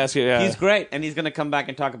was going to ask you. Yeah, he's great, and he's going to come back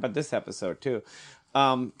and talk about this episode too.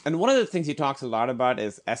 And one of the things he talks a lot about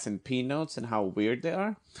is S&P notes and how weird they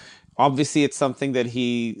are. Obviously, it's something that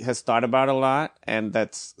he has thought about a lot, and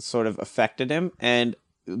that's sort of affected him. And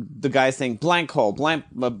the guy saying blank hole,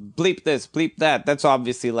 bleep this, bleep that. That's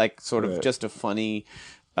obviously like sort of just a funny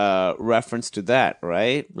reference to that,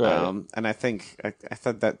 right? And I think I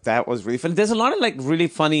thought that was really funny. There's a lot of like really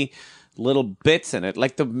funny little bits in it,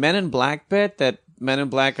 like the Men in Black bit that. Men in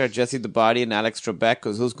Black are Jesse the Body and Alex Trebek,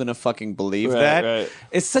 because who's going to fucking believe that? Right.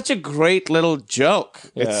 It's such a great little joke.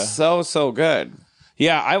 Yeah. It's so good.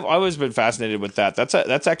 Yeah, I've always been fascinated with that.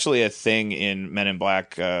 That's actually a thing in Men in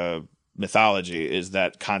Black mythology, is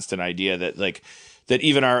that constant idea that that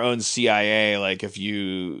even our own CIA, like if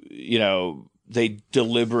they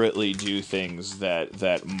deliberately do things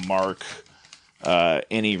that mark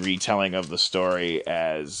any retelling of the story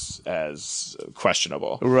as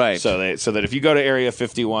questionable, right? So that if you go to Area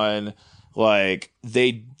 51, like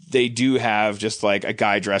they do have just like a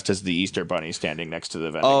guy dressed as the Easter Bunny standing next to the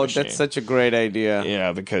vending machine. That's such a great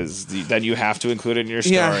idea. Because then you have to include it in your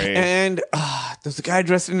story. Yeah, and there's a guy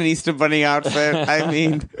dressed in an Easter Bunny outfit. I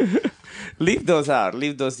mean, Leave those out.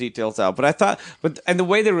 Leave those details out. But I thought, and the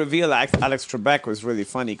way they reveal Alex Trebek was really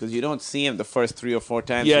funny because you don't see him the first 3 or 4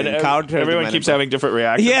 times you encounter him. Everyone keeps having different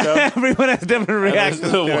reactions. Yeah, everyone has different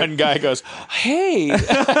reactions. The one guy goes, "Hey."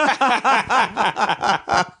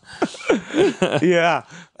 Yeah.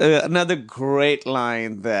 Another great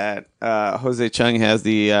line that Jose Chung has,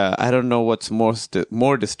 I don't know what's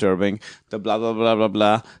more disturbing, the blah, blah, blah, blah,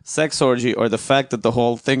 blah, sex orgy, or the fact that the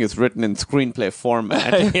whole thing is written in screenplay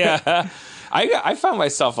format. Yeah. I found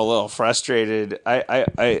myself a little frustrated.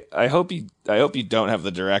 I hope you don't have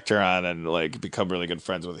the director on and like become really good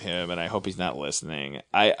friends with him, and I hope he's not listening.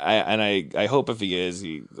 I hope if he is,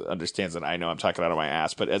 he understands that I know I'm talking out of my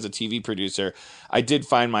ass. But as a TV producer, I did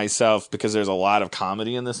find myself, because there's a lot of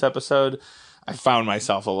comedy in this episode, I found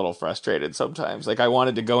myself a little frustrated sometimes. Like I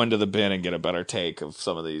wanted to go into the bin and get a better take of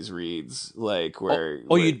some of these reads. Like where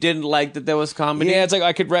you didn't like that there was comedy? Yeah, it's like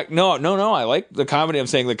I could no. I like the comedy. I'm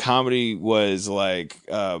saying the comedy was like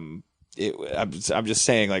I'm just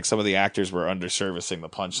saying like some of the actors were underservicing the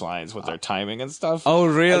punchlines with their timing and stuff. Oh,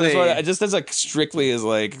 really? Just as like strictly as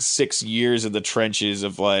like 6 years in the trenches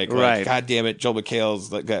of like God damn it, Joel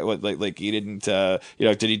McHale's like he didn't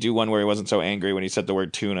did he do one where he wasn't so angry when he said the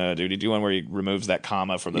word tuna? Did he do one where he removes that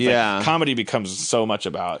comma from the thing? Comedy becomes so much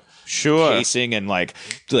about pacing and like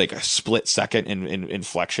a split second in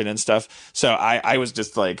inflection and stuff. So I was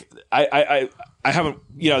just like I haven't,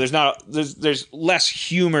 there's less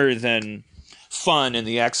humor than fun in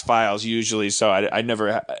the X-Files usually. So I'm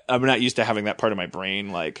not used to having that part of my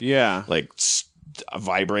brain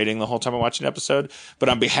vibrating the whole time I'm watching an episode. But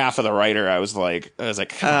on behalf of the writer, I was like,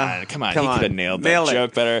 come on, he could have nailed that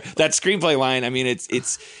joke better. That screenplay line, I mean,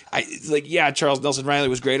 Charles Nelson Riley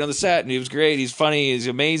was great on the set, and he was great. He's funny, he's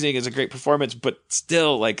amazing, it's a great performance. But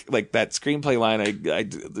still, like that screenplay line,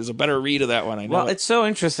 there's a better read of that one. I know. Well, it's so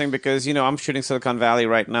interesting because I'm shooting Silicon Valley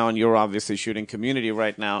right now, and you're obviously shooting Community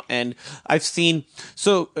right now, and I've seen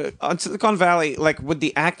on Silicon Valley, like with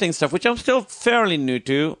the acting stuff, which I'm still fairly new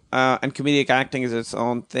to, and comedic acting is its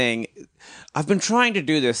own thing. I've been trying to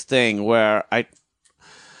do this thing where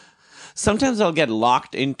sometimes I'll get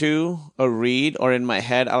locked into a read, or in my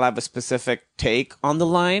head I'll have a specific take on the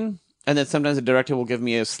line, and then sometimes the director will give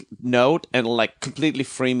me a note and it'll like completely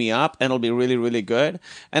free me up, and it'll be really, really good.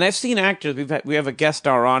 And I've seen actors, we have a guest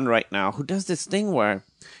star on right now who does this thing where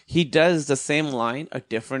he does the same line a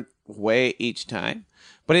different way each time,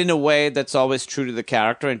 but in a way that's always true to the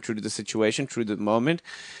character and true to the situation, true to the moment.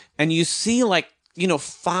 And you see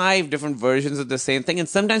 5 different versions of the same thing. And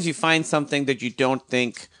sometimes you find something that you don't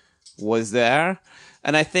think was there.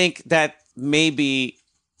 And I think that maybe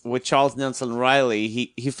with Charles Nelson Riley,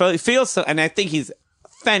 he feels so, and I think he's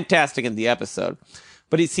fantastic in the episode,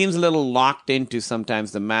 but he seems a little locked into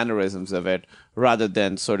sometimes the mannerisms of it rather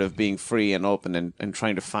than sort of being free and open and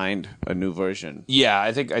trying to find a new version. Yeah,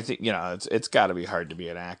 I think it's got to be hard to be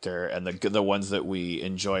an actor, and the ones that we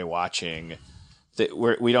enjoy watching,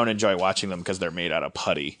 we don't enjoy watching them because they're made out of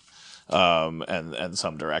putty, and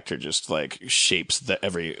some director just like shapes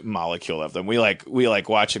every molecule of them. We like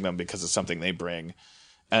watching them because it's something they bring,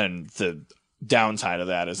 and the downside of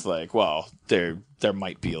that is like, well, there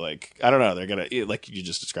might be like, I don't know, they're gonna, like you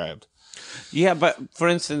just described. Yeah, but for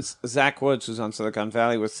instance, Zach Woods, who's on Silicon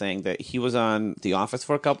Valley, was saying that he was on The Office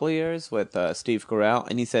for a couple of years with Steve Carell,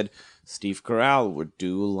 and he said Steve Carell would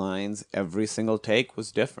do lines every single take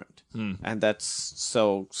was different, and that's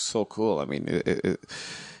so cool. I mean,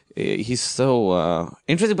 he's so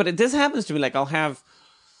interesting. But this happens to me. Like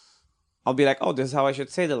I'll be like, oh, this is how I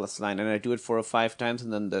should say the last line, and I do it 4 or 5 times,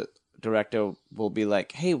 and then the director will be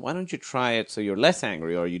like, hey, why don't you try it so you're less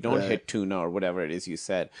angry, or you don't hit tuna, or whatever it is you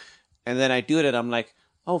said. And then I do it, and I'm like,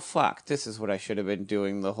 oh, fuck, this is what I should have been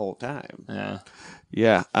doing the whole time.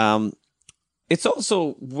 Yeah. It's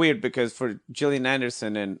also weird because for Gillian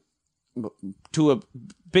Anderson and to a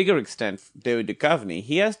bigger extent, David Duchovny,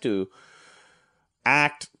 he has to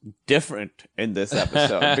act different in this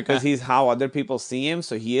episode because he's how other people see him.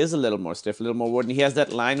 So he is a little more stiff, a little more wooden. He has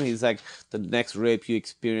that line where he's like, the next rape you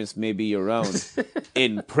experience may be your own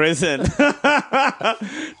in prison.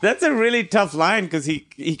 That's a really tough line because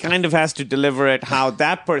he kind of has to deliver it how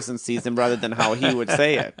that person sees him rather than how he would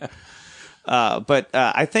say it. But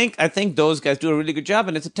I think those guys do a really good job,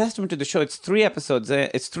 and it's a testament to the show. It's 3 episodes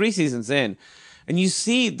in, it's 3 seasons in. And you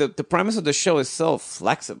see the premise of the show is so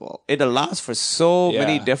flexible. It allows for so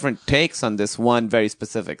many different takes on this one very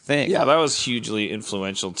specific thing. Yeah, that was hugely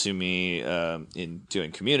influential to me in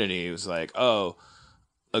doing Community. It was like,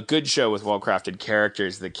 a good show with well-crafted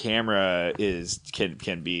characters, the camera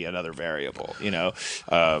can be another variable. You know,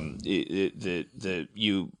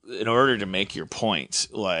 you in order to make your point,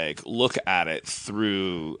 like look at it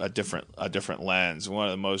through a different lens. One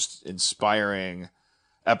of the most inspiring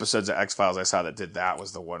episodes of X-Files I saw that did that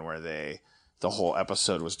was the one where the whole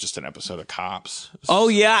episode was just an episode of Cops. Oh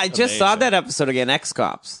yeah, I just saw amazing. that episode again,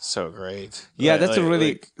 X-Cops. So great. Yeah, that's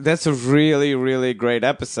a really, really great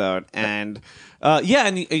episode. And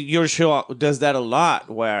and your show does that a lot,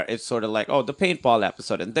 where it's sort of like, oh, the paintball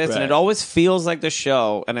episode and this, and it always feels like the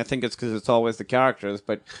show. And I think it's because it's always the characters,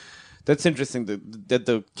 but that's interesting that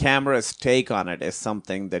the camera's take on it is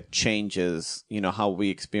something that changes, you know, how we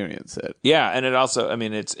experience it. Yeah, and it also, I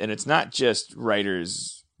mean, it's not just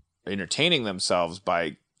writers entertaining themselves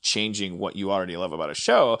by changing what you already love about a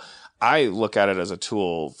show. I look at it as a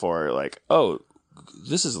tool for like, oh,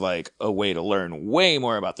 this is like a way to learn way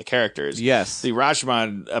more about the characters. Yes. The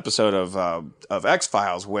Rashomon episode of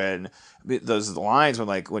X-Files, when those lines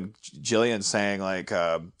when Gillian's saying like,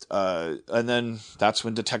 and then that's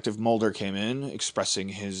when Detective Mulder came in expressing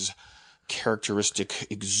his characteristic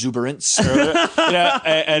exuberance, and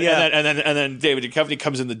then David Duchovny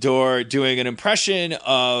comes in the door doing an impression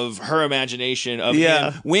of her imagination of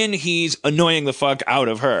him when he's annoying the fuck out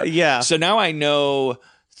of her. Yeah. So now I know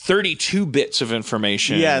 32 bits of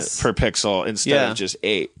information per pixel instead of just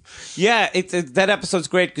 8. Yeah, that episode's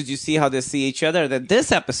great because you see how they see each other. Then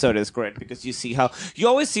this episode is great because you see how you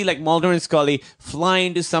always see like Mulder and Scully fly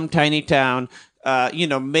into some tiny town,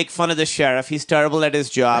 make fun of the sheriff. He's terrible at his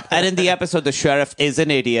job. And in the episode, the sheriff is an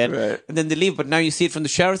idiot. Right. And then they leave. But now you see it from the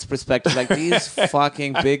sheriff's perspective. Like, these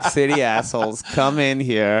fucking big city assholes come in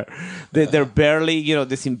here. They're barely,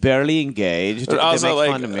 they seem barely engaged. But also, they make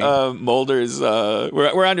like, fun of me. Mulder's,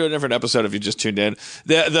 we're on to a different episode if you just tuned in.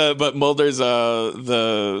 But Mulder's,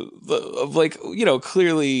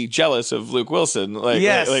 clearly jealous of Luke Wilson. Like,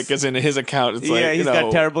 yes. Like, because in his account, it's like, he's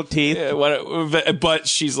got terrible teeth. But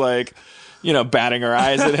she's like, batting her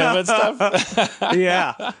eyes at him and stuff.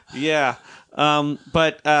 Yeah.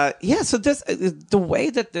 So this, the way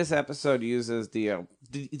that this episode uses the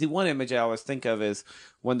one image I always think of is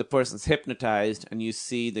when the person's hypnotized and you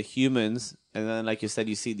see the humans, and then, like you said,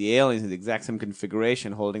 you see the aliens in the exact same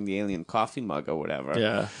configuration holding the alien coffee mug or whatever.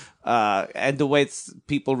 Yeah. And the way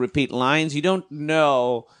people repeat lines, you don't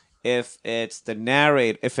know if it's the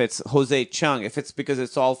narrator, if it's Jose Chung, if it's because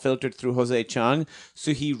it's all filtered through Jose Chung,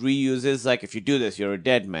 so he reuses, like, if you do this, you're a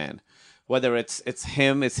dead man. Whether it's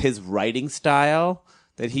him, it's his writing style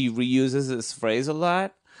that he reuses this phrase a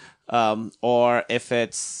lot, or if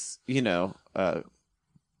it's,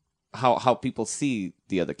 how people see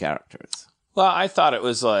the other characters. Well, I thought it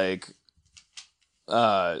was like,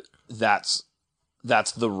 that's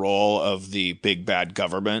the role of the big bad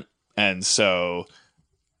government, and so...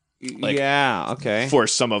 Like, okay. For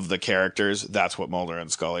some of the characters, that's what Mulder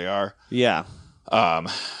and Scully are. Yeah.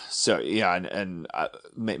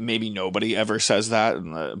 Maybe nobody ever says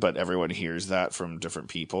that, but everyone hears that from different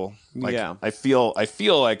people. Like, yeah. I feel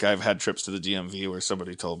like I've had trips to the DMV where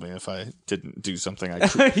somebody told me if I didn't do something, I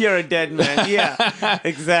could. You're a dead man. Yeah,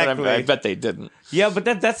 exactly. I bet they didn't. Yeah, but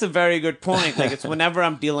that's a very good point. Like, it's whenever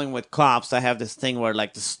I'm dealing with cops, I have this thing where,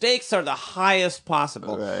 like, the stakes are the highest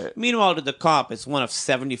possible. Right. Meanwhile, to the cop, it's one of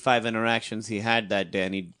 75 interactions he had that day,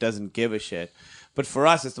 and he doesn't give a shit. But for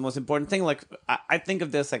us, it's the most important thing. Like, I think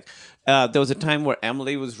of this, like, there was a time where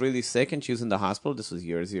Emily was really sick and she was in the hospital. This was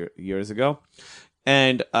years ago.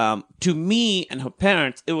 And to me and her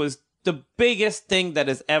parents, it was the biggest thing that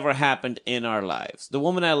has ever happened in our lives. The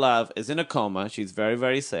woman I love is in a coma. She's very,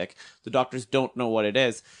 very sick. The doctors don't know what it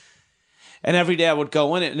is. And every day I would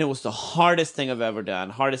go in it, and it was the hardest thing I've ever done.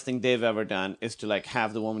 Hardest thing they've ever done is to, like,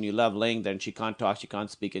 have the woman you love laying there, and she can't talk, she can't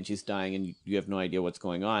speak, and she's dying, and you have no idea what's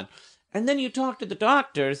going on. And then you talk to the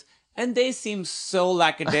doctors, and they seem so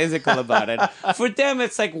lackadaisical about it. For them,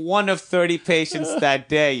 it's like 1 of 30 patients that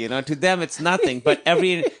day, To them, it's nothing. But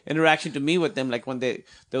every interaction to me with them, like there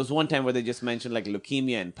was one time where they just mentioned, like,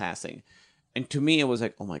 leukemia in passing. And to me, it was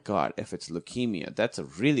like, oh my God, if it's leukemia, that's a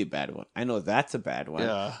really bad one. I know that's a bad one.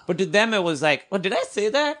 Yeah. But to them, it was like, did I say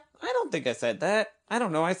that? I don't think I said that. I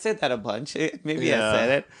don't know. I said that a bunch. Maybe I said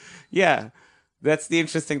it. Yeah. That's the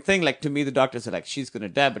interesting thing. Like, to me, the doctors are like, she's going to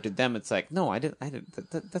die. But to them, it's like, no, I didn't.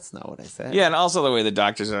 That's not what I said. Yeah, and also the way the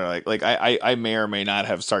doctors are like I may or may not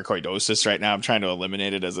have sarcoidosis right now. I'm trying to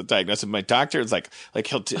eliminate it as a diagnosis. My doctor is like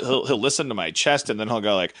he'll listen to my chest, and then he'll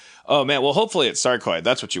go like, oh man, well hopefully it's sarcoid.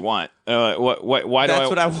 That's what you want. Why do That's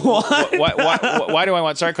what I want. Why do I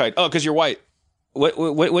want sarcoid? Oh, because you're white.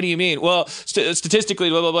 What do you mean? Well, statistically,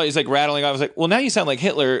 blah blah blah. He's like rattling off. I was like, well, now you sound like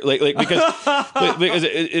Hitler, like because because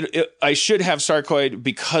I should have sarcoid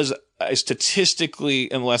because I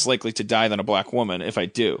statistically am less likely to die than a black woman if I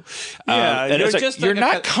do. Yeah, and it's like, just you're like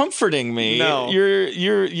not comforting me. No.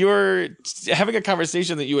 You're having a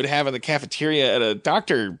conversation that you would have in the cafeteria at a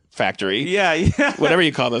doctor factory. Yeah. Whatever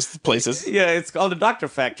you call those places. Yeah, it's called a doctor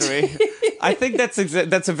factory. I think that's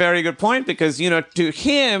a very good point because, to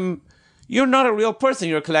him, you're not a real person.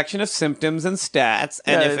 You're a collection of symptoms and stats.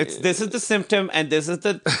 And if this is the symptom and this is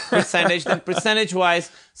the percentage, then percentage-wise,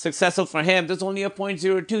 successful for him, there's only a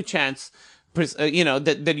 0.02 chance,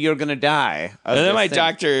 that you're going to die. And then my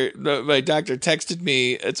doctor texted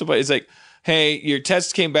me. It's like, hey, your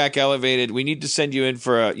test came back elevated. We need to send you in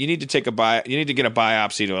for you need to get a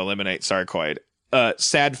biopsy to eliminate sarcoid.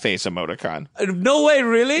 Sad face emoticon. No way,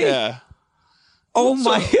 really? Yeah. Oh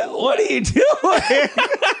my! What are you doing?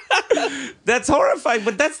 That's horrifying.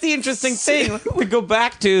 But that's the interesting thing. To go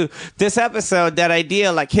back to this episode, that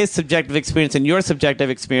idea, like his subjective experience and your subjective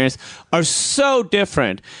experience, are so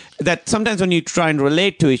different that sometimes when you try and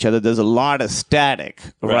relate to each other, there's a lot of static,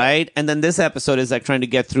 right? And then this episode is like trying to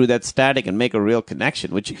get through that static and make a real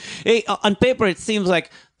connection. Which, on paper, it seems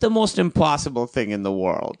like the most impossible thing in the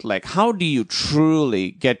world. Like, how do you truly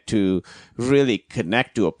get to really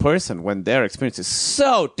connect to a person when their experience is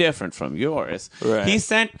so different from yours? Right. He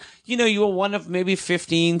sent, you were one of maybe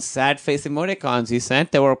 15 sad face emoticons he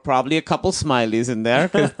sent. There were probably a couple smileys in there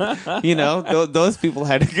because, those people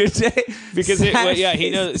had a good day. Because he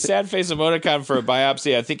knows sad face emoticon for a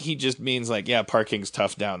biopsy. I think he just means like, yeah, parking's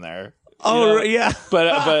tough down there. Yeah. But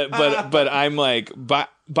I'm like,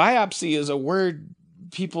 biopsy is a word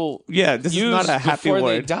people this is not a happy before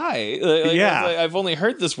word. They die. I've only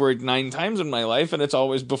heard this word 9 times in my life, and it's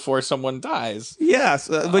always before someone dies. Yes,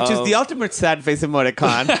 which is the ultimate sad face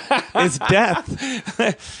emoticon is death.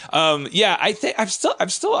 I think I'm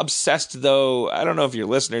still obsessed though. I don't know if your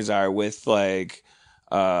listeners are with like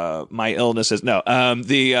my illnesses. No,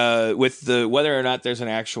 with the whether or not there's an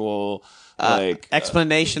actual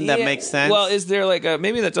explanation that makes sense. Well, is there like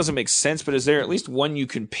maybe that doesn't make sense, but is there at least one you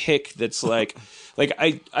can pick that's like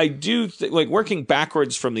I do like working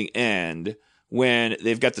backwards from the end when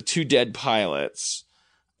they've got the 2 dead pilots,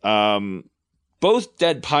 both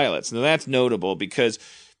dead pilots. Now that's notable because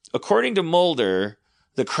according to Mulder,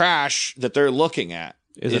 the crash that they're looking at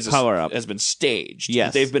is a power up, has been staged.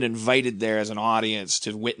 Yes, they've been invited there as an audience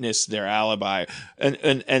to witness their alibi,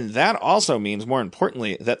 and that also means, more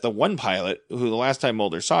importantly, that the one pilot who the last time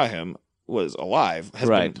Mulder saw him was alive has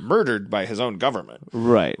been murdered by his own government,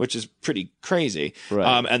 which is pretty crazy.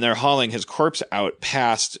 And they're hauling his corpse out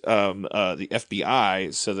past the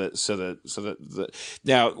FBI so that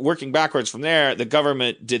now working backwards from there, the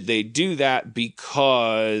government, did they do that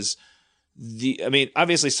because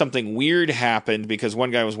obviously something weird happened because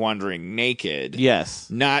one guy was wandering naked. Yes.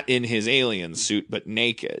 Not in his alien suit, but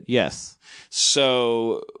naked. Yes.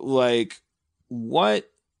 So, like, what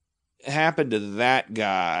happened to that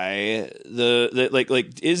guy?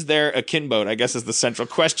 Is there a kinboat? I guess is the central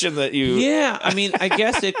question that you... Yeah, I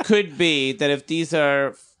guess it could be that if these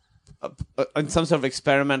are on some sort of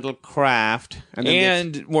experimental craft,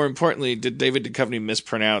 and more importantly, did David Duchovny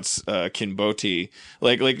mispronounce Kinboti?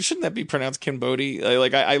 Like, shouldn't that be pronounced Kinboti?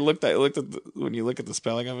 I looked at when you look at the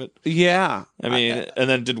spelling of it. Yeah, and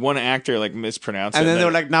then did one actor mispronounce it? And then they were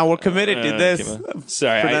like, "Now we're committed to this."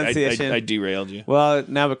 Sorry, I derailed you. Well,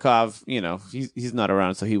 Nabokov, he's not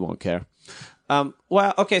around, so he won't care.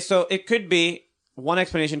 Well, okay, so it could be one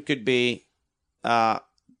explanation. Could be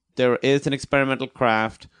there is an experimental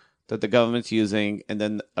craft that the government's using, and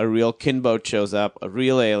then a real kinboat shows up, a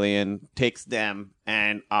real alien takes them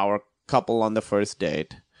and our couple on the first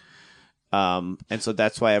date. And so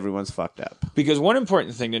that's why everyone's fucked up. Because one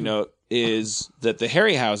important thing to note is that the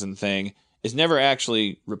Harryhausen thing is never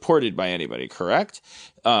actually reported by anybody, correct?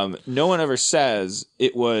 No one ever says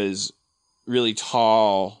it was really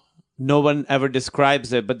tall. No one ever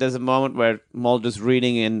describes it, but there's a moment where Mulder's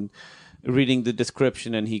reading the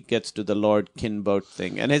description and he gets to the Lord Kinboat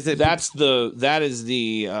thing. And is it that's the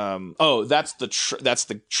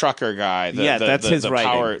trucker guy, that's his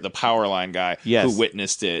writing. The power line guy who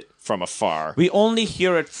witnessed it from afar. We only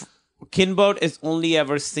hear it Kinboat is only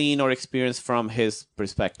ever seen or experienced from his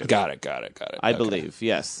perspective. Got it. I believe,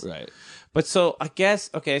 yes. Right. But so I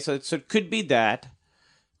guess so it could be that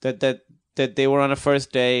they were on a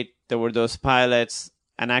first date, there were those pilots,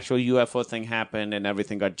 an actual UFO thing happened and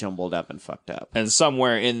everything got jumbled up and fucked up. And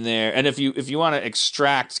somewhere in there, and if you want to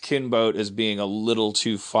extract Kinboat as being a little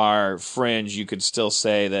too far fringe, you could still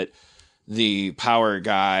say that the power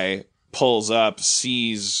guy pulls up,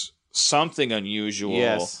 sees something unusual,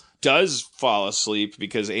 Yes. does fall asleep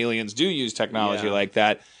because aliens do use technology like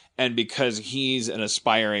that. And because he's an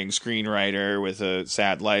aspiring screenwriter with a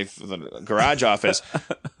sad life with a garage office,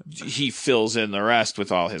 he fills in the rest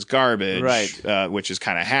with all his garbage, right? Which is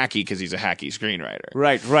kind of hacky because he's a hacky screenwriter,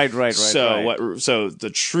 right. So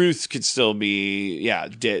the truth could still be,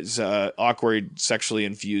 awkward sexually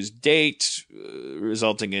infused date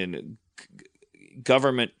resulting in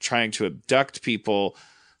government trying to abduct people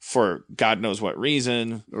for God knows what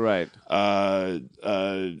reason, right?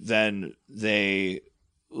 Then they.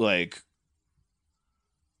 Like,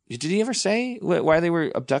 did he ever say why they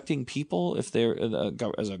were abducting people if they're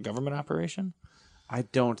as a government operation? I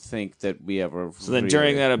don't think that we ever. So then,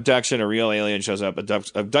 during that abduction, a real alien shows up,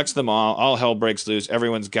 abducts them all. All hell breaks loose.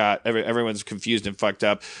 Everyone's confused and fucked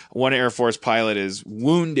up. One Air Force pilot is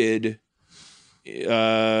wounded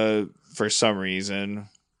for some reason.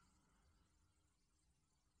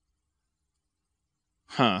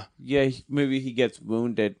 Huh. Yeah, maybe he gets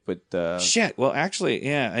wounded, but shit. Well, actually,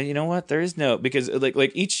 yeah. You know what? There is no, because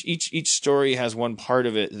like each story has one part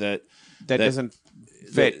of it that doesn't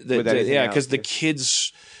fit with anything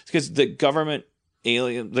else. Because the government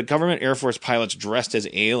Air Force pilots dressed as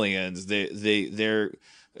aliens. They're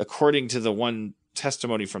according to the one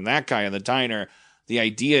testimony from that guy in the diner. The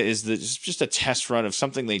idea is that it's just a test run of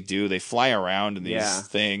something they do. They fly around in these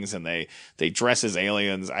things and they dress as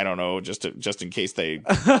aliens. I don't know, just in case they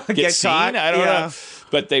get seen. Caught. I don't know.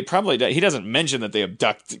 But they probably do. He doesn't mention that they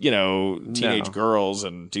abduct, teenage girls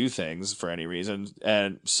and do things for any reason.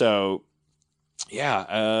 And so,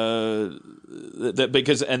 because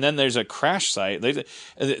then there's a crash site.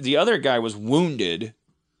 The other guy was wounded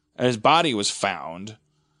and his body was found.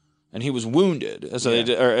 And he was wounded,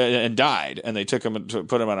 and died. And they took him to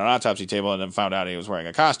put him on an autopsy table, and then found out he was wearing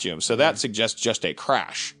a costume. So that suggests just a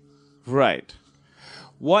crash, right?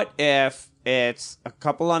 What if it's a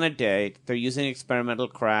couple on a date? They're using experimental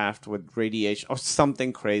craft with radiation or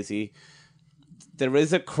something crazy. There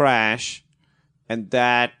is a crash, and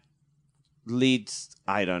that leads.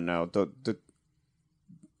 I don't know.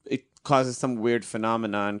 It causes some weird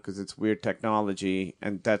phenomenon because it's weird technology,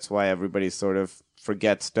 and that's why everybody sort of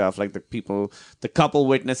forget stuff. Like the couple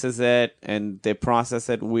witnesses it and they process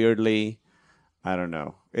it weirdly. I don't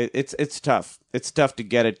know. It's tough. It's tough to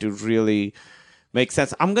get it to really make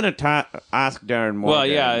sense. I'm gonna ask Darren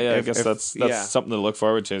Morgan. Well, I guess that's something to look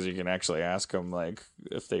forward to. Is you can actually ask him like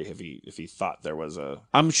if he thought there was a.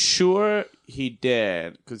 I'm sure he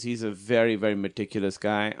did because he's a very, very meticulous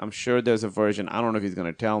guy. I'm sure there's a version. I don't know if he's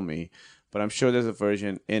gonna tell me. But I'm sure there's a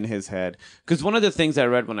version in his head. Because one of the things I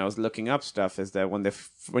read when I was looking up stuff is that when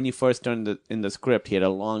he first turned in the script, he had a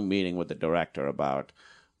long meeting with the director about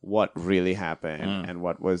what really happened and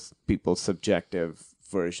what was people's subjective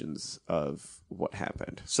versions of what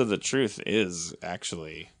happened. So the truth is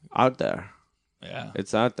actually out there. Yeah.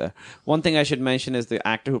 It's out there. One thing I should mention is the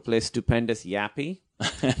actor who plays Stupendous Yappy.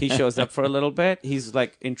 He shows up for a little bit. He's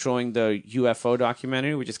like introing the UFO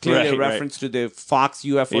documentary, which is clearly a reference to the Fox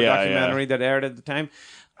UFO documentary that aired at the time.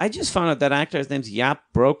 I just found out that actor, his name's Yap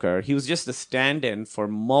Broker. He was just a stand-in for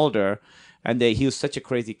Mulder, and he was such a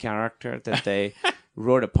crazy character that they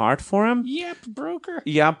wrote a part for him. Yap Broker?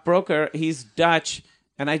 Yap Broker. He's Dutch,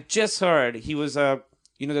 and I just heard he was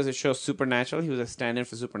there's a show Supernatural. He was a stand-in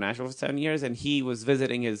for Supernatural for 7 years, and he was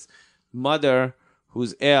visiting his mother,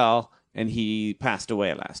 who's ill, and he passed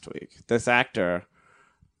away last week. This actor,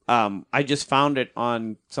 I just found it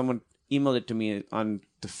on, someone emailed it to me on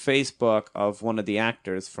the Facebook of one of the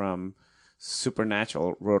actors from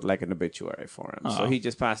Supernatural, wrote like an obituary for him. So he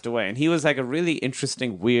just passed away. And he was like a really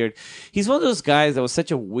interesting, weird, he's one of those guys that was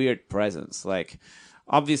such a weird presence. Like,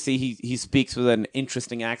 obviously he speaks with an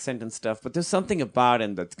interesting accent and stuff, but there's something about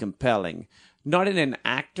him that's compelling. Not in an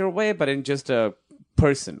actor way, but in just a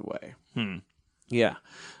person way. Yeah.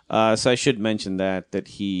 So I should mention that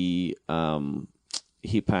he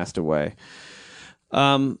passed away.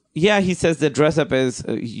 He says the dress up as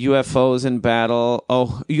UFOs in battle.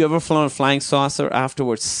 Oh, you ever flown a flying saucer?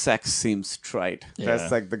 Afterwards, sex seems trite. Yeah.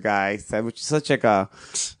 That's like the guy said, which is such like a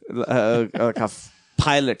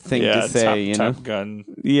pilot thing to say. Top Gun.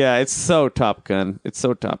 Yeah, it's so Top Gun.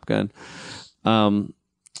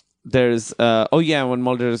 There's when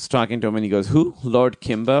Mulder is talking to him and he goes, "Who? Lord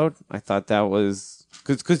Kimbo?" I thought that was.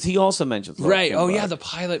 Because he also mentions Lord right. Kimbo. Oh yeah, the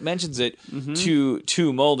pilot mentions it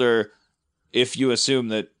to Mulder. If you assume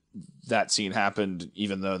that scene happened,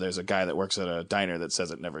 even though there's a guy that works at a diner that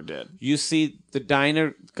says it never did. You see the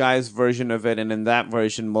diner guy's version of it, and in that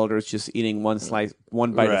version, Mulder's just eating one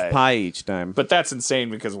bite of pie each time. But that's insane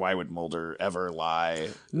because why would Mulder ever lie?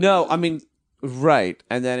 No, I mean, Right.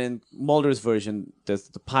 And then in Mulder's version, the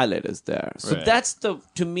pilot is there. So Right.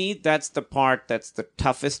 to me, that's the part that's the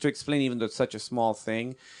toughest to explain, even though it's such a small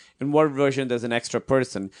thing. In one version, there's an extra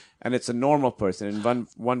person, and it's a normal person. In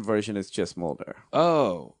one version, it's just Mulder.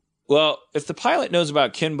 Oh. Well, if the pilot knows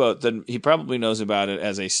about Kinboat, then he probably knows about it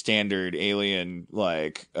as a standard alien,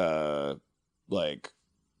 like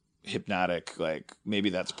hypnotic, like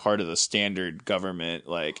maybe that's part of the standard government,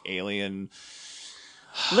 like alien.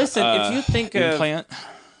 Listen, if you think implant. of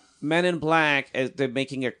Men in Black as they're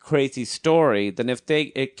making a crazy story, then if they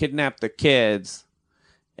kidnap the kids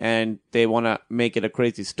and they want to make it a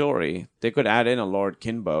crazy story, they could add in a Lord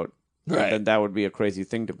Kinboat. Right. And then that would be a crazy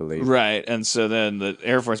thing to believe. Right. And so then the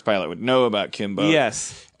Air Force pilot would know about Kinboat.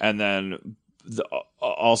 Yes. And then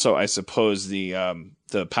also, I suppose the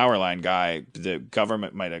power line guy, the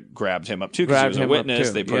government might have grabbed him up too because he was a witness.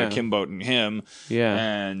 They put a Kinboat in him. Yeah.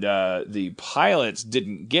 And the pilots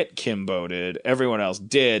didn't get Kinboated. Everyone else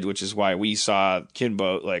did, which is why we saw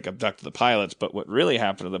Kinboat like abduct the pilots. But what really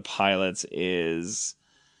happened to the pilots is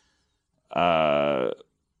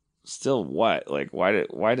still what? Like why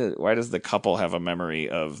does the couple have a memory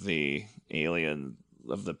of the alien,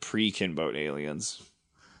 of the pre-Kinboat aliens?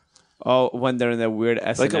 Oh, when they're in their weird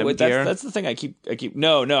S&M Like gear? that's the thing I keep.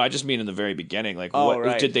 No, I just mean in the very beginning. Like,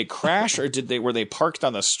 right. Did they crash or were they parked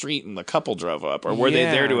on the street and the couple drove up, or were they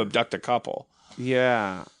there to abduct a couple?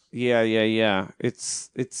 Yeah. It's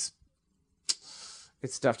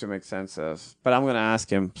tough to make sense of. But I'm gonna ask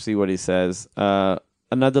him, see what he says.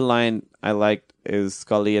 Another line I liked is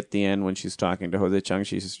Scully at the end when she's talking to Jose Chung.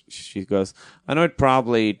 She goes, "I know it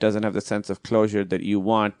probably doesn't have the sense of closure that you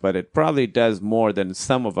want, but it probably does more than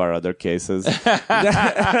some of our other cases."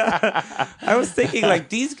 I was thinking, like,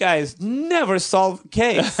 these guys never solve a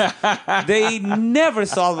case. They never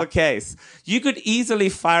solve a case. You could easily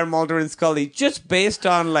fire Mulder and Scully just based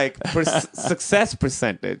on, like, success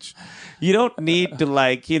percentage. You don't need to,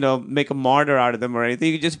 like, make a martyr out of them or anything.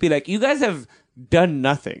 You could just be like, you guys have done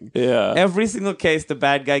nothing. Yeah. Every single case, the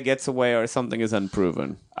bad guy gets away or something is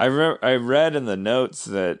unproven. I read in the notes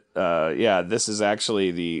that this is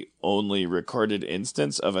actually the only recorded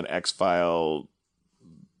instance of an X-File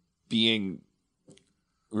being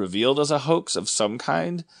revealed as a hoax of some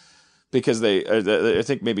kind, because I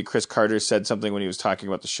think maybe Chris Carter said something when he was talking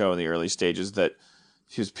about the show in the early stages that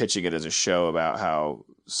he was pitching it as a show about how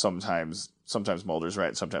sometimes Mulder's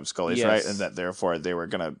right, sometimes Scully's right, and that therefore they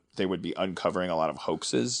would be uncovering a lot of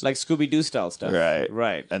hoaxes, like Scooby-Doo style stuff,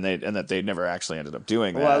 right, and that they never actually ended up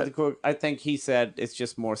doing that. Well, I think he said it's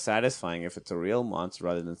just more satisfying if it's a real monster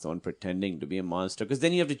rather than someone pretending to be a monster, because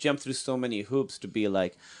then you have to jump through so many hoops to be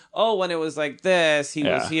like, oh, when it was like this, he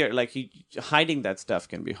was here. Like hiding that stuff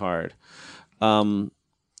can be hard.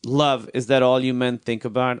 Love, is that all you men think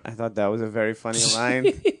about? I thought that was a very funny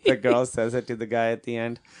line. The girl says it to the guy at the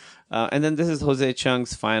end. And then this is Jose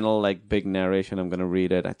Chung's final, big narration. I'm going to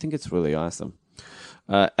read it. I think it's really awesome.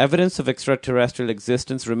 Evidence of extraterrestrial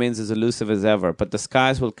existence remains as elusive as ever, but the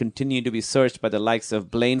skies will continue to be searched by the likes of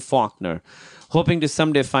Blaine Faulkner, hoping to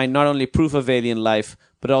someday find not only proof of alien life,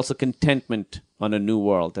 but also contentment on a new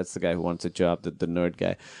world. That's the guy who wants a job, the nerd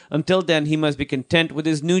guy. Until then, he must be content with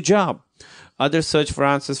his new job. Others search for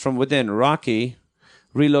answers from within. Rocky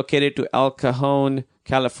relocated to El Cajon,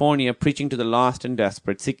 California, preaching to the lost and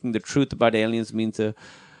desperate. Seeking the truth about aliens means a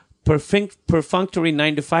perfunctory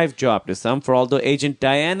 9-to-5 job to some, for although Agent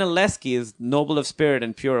Diana Lesky is noble of spirit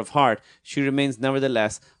and pure of heart, she remains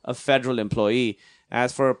nevertheless a federal employee.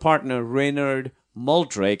 As for her partner, Reynard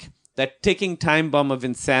Muldrake, that ticking time bomb of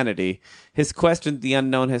insanity, his quest into the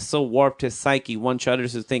unknown has so warped his psyche, one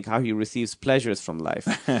shudders to think how he receives pleasures from life.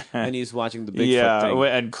 And he's watching the Bigfoot thing.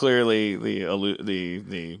 And clearly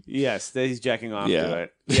the yes, that he's jacking off to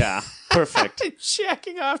it. Yeah, perfect.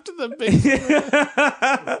 Jacking off to the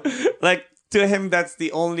Bigfoot. To him, that's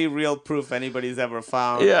the only real proof anybody's ever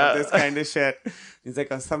found of this kind of shit. He's like,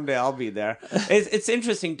 oh, someday I'll be there. It's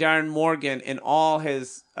interesting, Darren Morgan, in all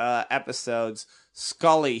his episodes,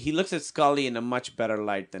 Scully, he looks at Scully in a much better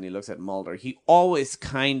light than he looks at Mulder. He always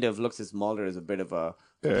kind of looks at Mulder as a bit of a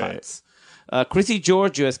putz. Chrissy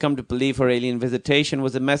Georgiou has come to believe her alien visitation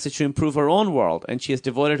was a message to improve her own world, and she has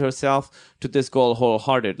devoted herself to this goal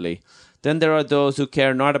wholeheartedly. Then there are those who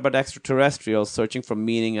care not about extraterrestrials, searching for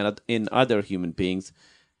meaning in other human beings.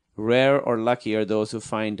 Rare or lucky are those who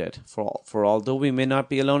find it. For although we may not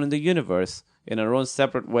be alone in the universe, in our own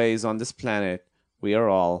separate ways on this planet, we are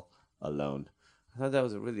all alone. I thought that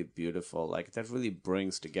was a really beautiful, that really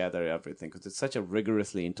brings together everything, because it's such a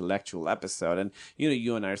rigorously intellectual episode, and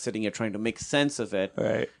you and I are sitting here trying to make sense of it,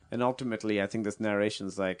 right? And ultimately, I think this narration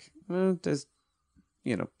is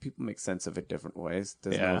people make sense of it different ways.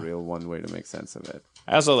 There's no real one way to make sense of it.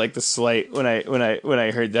 I also like the slight when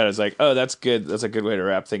I heard that I was like, oh, that's good. That's a good way to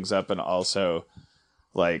wrap things up, and also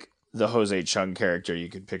like the Jose Chung character, you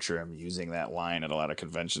could picture him using that line at a lot of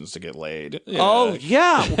conventions to get laid. Yeah. Oh,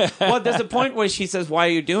 yeah. Well, there's a point where she says, why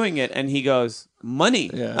are you doing it? And he goes, money.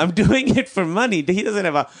 Yeah. I'm doing it for money. He doesn't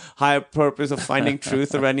have a higher purpose of finding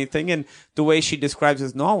truth or anything. And the way she describes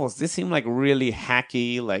his novels, they seem like really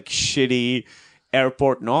hacky, like shitty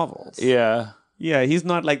airport novels. Yeah. Yeah, he's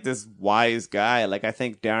not like this wise guy. Like, I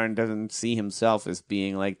think Darren doesn't see himself as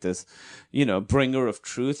being like this, bringer of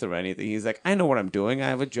truth or anything. He's like, I know what I'm doing. I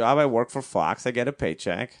have a job. I work for Fox. I get a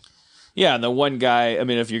paycheck. Yeah, and the one guy, I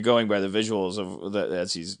mean, if you're going by the visuals of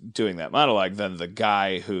as he's doing that monologue, then the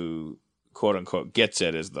guy who quote unquote gets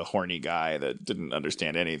it is the horny guy that didn't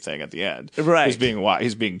understand anything at the end. Right.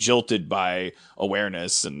 He's being jilted by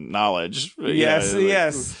awareness and knowledge. Yes,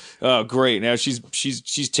 yes. Oh, great. Now she's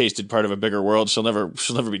tasted part of a bigger world. She'll never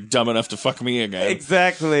be dumb enough to fuck me again.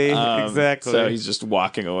 Exactly. Exactly. So he's just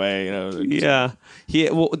walking away, Yeah.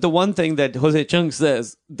 The one thing that Jose Chung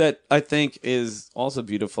says that I think is also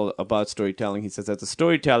beautiful about storytelling, he says, as a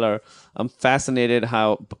storyteller, I'm fascinated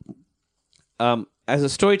how as a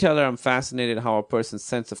storyteller, I'm fascinated how a person's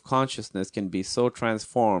sense of consciousness can be so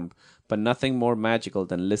transformed, but nothing more magical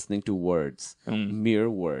than listening to words, mere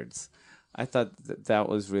words. I thought that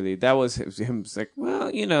was him. Like, well,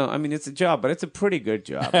 I mean, it's a job, but it's a pretty good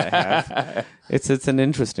job I have. It's an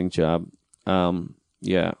interesting job.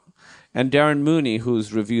 Yeah. And Darren Mooney,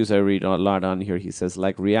 whose reviews I read a lot on here, he says,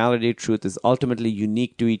 like reality, truth is ultimately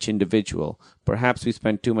unique to each individual. Perhaps we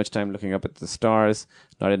spend too much time looking up at the stars,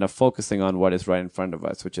 not enough focusing on what is right in front of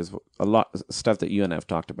us, which is a lot stuff that you and I have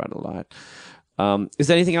talked about a lot. Is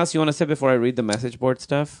there anything else you want to say before I read the message board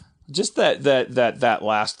stuff? Just that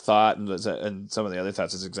last thought and some of the other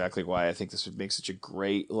thoughts is exactly why I think this would make such a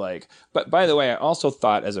great But by the way, I also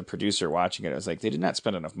thought as a producer watching it, I was like, they did not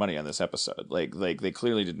spend enough money on this episode. Like they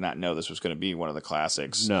clearly did not know this was going to be one of the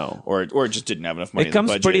classics. No, or just didn't have enough money. It comes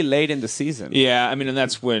in the budget. pretty late in the season. Yeah, I mean, and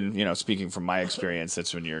that's when speaking from my experience,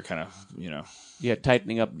 that's when you're kind of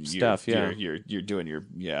tightening up stuff. You're doing your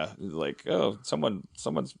like, oh,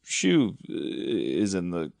 someone's shoe is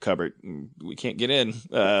in the cupboard. We can't get in.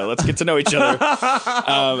 Let's get to know each other.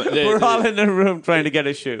 We're all in a room trying to get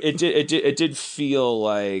a shoe. It did feel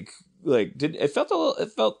it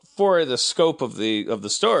felt for the scope of the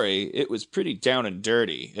story. It was pretty down and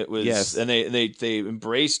dirty. It was, yes. And they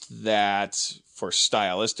embraced that for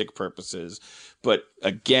stylistic purposes. But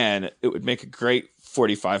again, it would make a great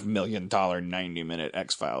 $45 million 90-minute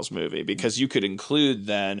X-Files movie, because you could include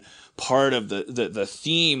then part of the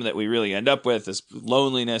theme that we really end up with is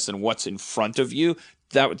loneliness and what's in front of you.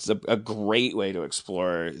 That was a great way to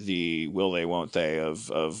explore the will they, won't they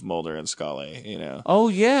of Mulder and Scully, Oh,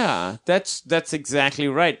 yeah. That's exactly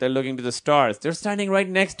right. They're looking to the stars. They're standing right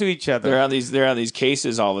next to each other. They're on these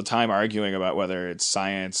cases all the time arguing about whether it's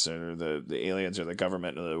science or the aliens or the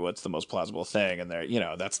government or what's the most plausible thing. And they're,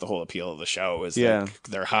 that's the whole appeal of the show is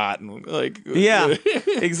they're hot and Yeah,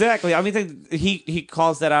 exactly. I mean, he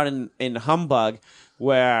calls that out in Humbug,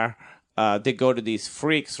 where they go to these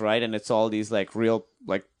freaks, right? And it's all these real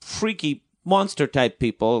freaky monster type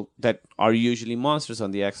people that are usually monsters on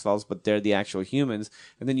the X-Files, but they're the actual humans.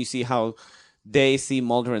 And then you see how they see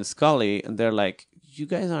Mulder and Scully, and they're like, you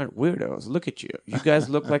guys aren't weirdos. Look at you. You guys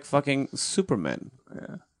look like fucking Supermen.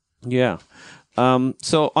 Yeah.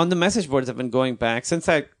 So on the message boards, I've been going back. Since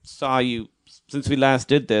we last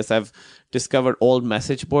did this, I've discovered old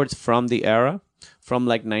message boards from the era. From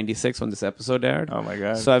 96 when this episode aired. Oh my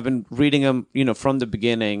God. So I've been reading them, from the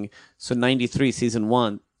beginning. So 93, season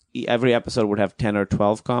 1, every episode would have 10 or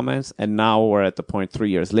 12 comments. And now we're at the point 3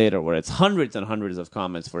 years later where it's hundreds and hundreds of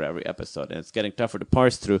comments for every episode. And it's getting tougher to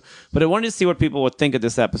parse through. But I wanted to see what people would think of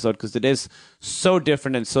this episode, because it is so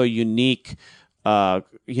different and so unique,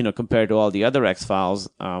 compared to all the other X-Files.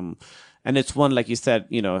 And it's one, like you said,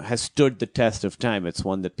 has stood the test of time. It's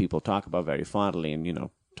one that people talk about very fondly and,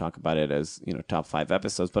 talk about it as top 5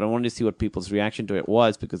 episodes, but I wanted to see what people's reaction to it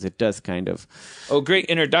was, because it does kind of great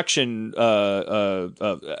introduction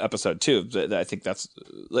episode too. I think that's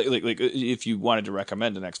like if you wanted to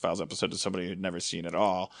recommend an X-Files episode to somebody who'd never seen it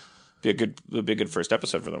all, be a good first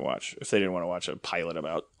episode for them to watch if they didn't want to watch a pilot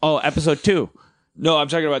about episode 2. No, I'm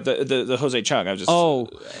talking about the Jose Chung. I was just. Oh,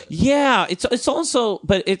 yeah. It's also,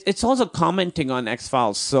 but it's also commenting on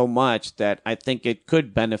X-Files so much that I think it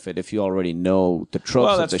could benefit if you already know the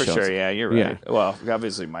tropes of the show. Well, that's for sure. Yeah, you're right. Yeah. Well,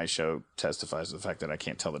 obviously, my show testifies to the fact that I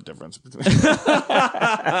can't tell the difference between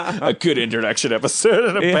a good introduction episode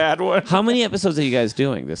and a bad one. How many episodes are you guys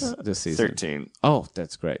doing this season? 13. Oh,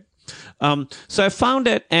 that's great. So I found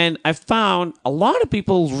it, and I found a lot of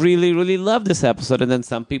people really, really love this episode, and then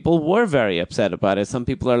some people were very upset about it. Some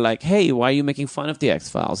people are like, hey, why are you making fun of the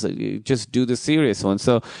X-Files? You just do the serious one.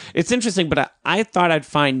 So it's interesting, but I thought I'd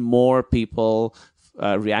find more people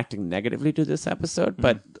reacting negatively to this episode,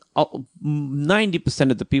 but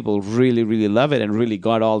 90% of the people really, really love it and really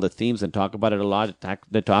got all the themes and talk about it a lot.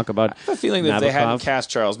 They talk about. I have a feeling that if Nabokov. they hadn't cast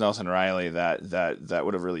Charles Nelson Riley, that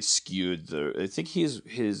would have really skewed the. I think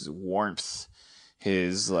his warmth,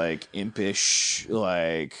 his like impish,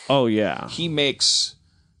 like Oh yeah, he makes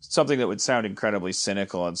something that would sound incredibly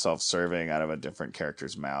cynical and self-serving out of a different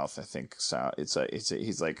character's mouth. I think so.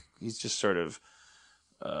 He's just sort of.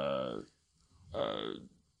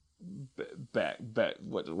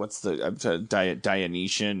 What's the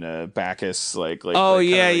Dionysian Bacchus like oh like,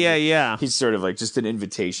 yeah, kinda like, yeah. he's sort of like just an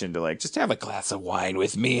invitation to like just have a glass of wine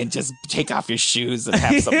with me and just take off your shoes and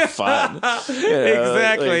have some fun. You know,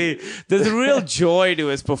 Exactly. like- There's a real joy to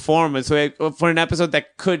his performance. For an episode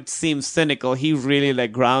that could seem cynical, he really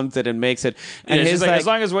like grounds it and makes it. And it's his just like, as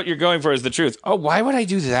long as what you're going for is the truth. Oh, why would I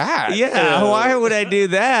do that? yeah, why would I do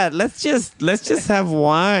that? Let's just have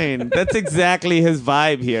wine. That's exactly his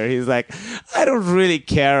vibe here. He's like, I don't really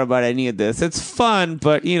care about any of this. It's fun,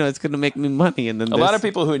 but it's going to make me money. And then A lot of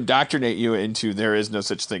people who indoctrinate you into there is no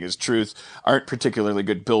such thing as truth aren't particularly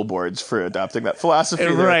good billboards for adopting that philosophy.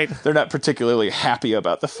 Right. They're not particularly happy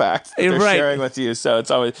about the fact that they're Right. sharing with you. So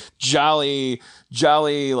it's always jolly,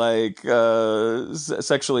 like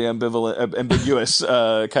sexually ambiguous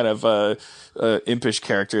kind of impish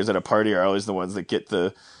characters at a party are always the ones that get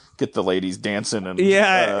the ladies dancing and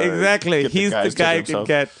exactly. get the He's the guys to guy who can themselves.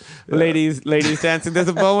 get ladies dancing. There's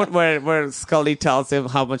a moment where Scully tells him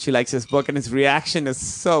how much he likes his book, and his reaction is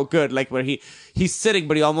so good. Like where he's sitting,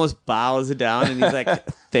 but he almost bows down, and he's like,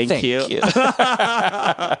 "Thank you."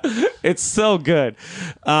 It's so good.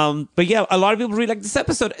 But yeah, a lot of people really like this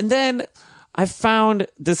episode, and then I found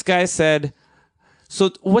this guy said.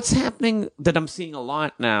 So what's happening that I'm seeing a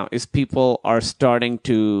lot now is people are starting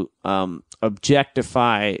to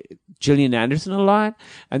objectify Gillian Anderson a lot,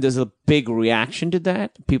 and there's a big reaction to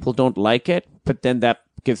that. People don't like it, but then that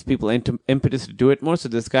gives people impetus to do it more. So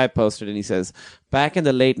this guy posted, and he says, back in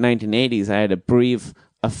the late 1980s, I had a brief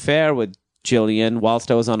affair with Gillian whilst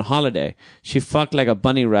I was on holiday. She fucked like a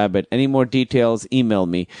bunny rabbit. Any more details, email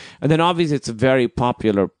me. And then obviously it's a very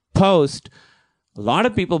popular post. A lot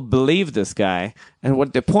of people believe this guy, and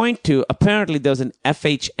what they point to, apparently there was an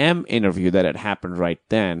FHM interview that had happened right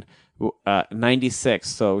then, 96,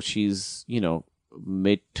 so she's,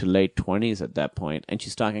 mid to late 20s at that point, and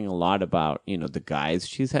she's talking a lot about, the guys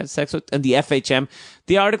she's had sex with, and the FHM,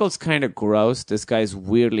 the article's kind of gross. This guy's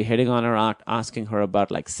weirdly hitting on her, asking her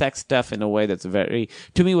about, like, sex stuff in a way that's to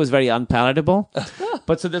me was very unpalatable.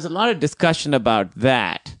 But so there's a lot of discussion about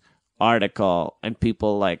that article, and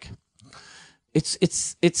people, like...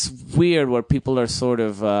 It's weird where people are sort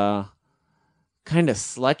of kind of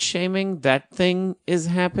slut shaming. That thing is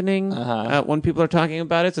happening when people are talking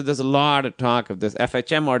about it. So there's a lot of talk of this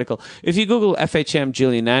FHM article. If you Google FHM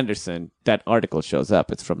Gillian Anderson, that article shows up.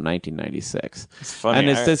 It's from 1996. It's funny. And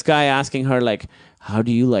it's this guy asking her like, how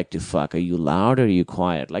do you like to fuck? Are you loud or are you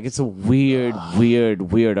quiet? Like, it's a weird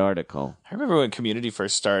article. I remember when Community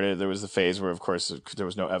first started, there was the phase where, of course, there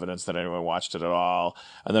was no evidence that anyone watched it at all.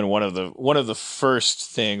 And then one of the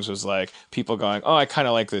first things was like people going, "Oh, I kind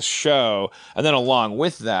of like this show." And then along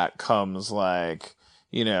with that comes like,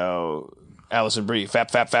 Alison Brie,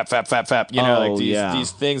 fap.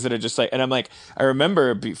 These things that are just like, and I'm like, I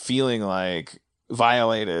remember feeling like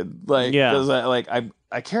violated, like, because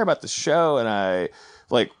I care about the show, and I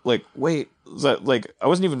wait, I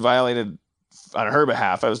wasn't even violated on her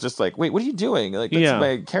behalf. I was just like, wait, what are you doing? Like, that's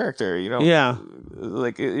my character,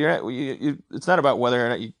 like it's not about whether or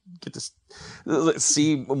not you get to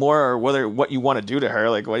see more or what you want to do to her.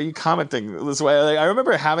 Like, why are you commenting this way? Like, I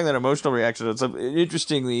remember having that emotional reaction. It's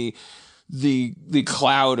interestingly, the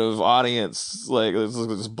cloud of audience, like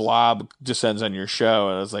this blob descends on your show,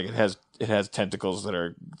 and it's like it has tentacles that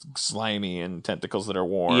are slimy and tentacles that are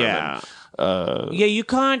warm. Yeah. And, you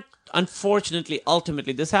can't, unfortunately,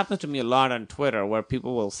 ultimately, this happens to me a lot on Twitter where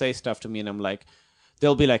people will say stuff to me and I'm like,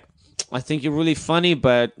 they'll be like, I think you're really funny,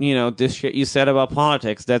 but, this shit you said about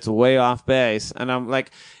politics, that's way off base. And I'm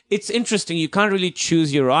like, it's interesting. You can't really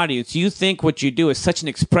choose your audience. You think what you do is such an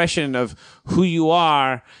expression of who you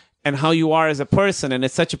are and how you are as a person, and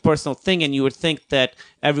it's such a personal thing, and you would think that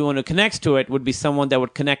everyone who connects to it would be someone that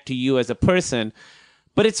would connect to you as a person,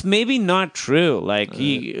 but it's maybe not true. Like,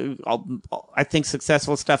 I think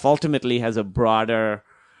successful stuff ultimately has a broader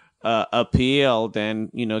appeal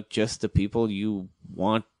than, just the people you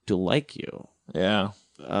want to like you. yeah.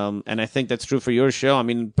 And I think that's true for your show. I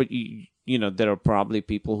mean, but you know, there are probably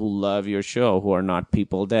people who love your show who are not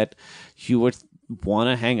people that you would want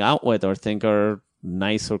to hang out with or think are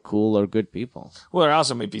nice or cool or good people. Well, there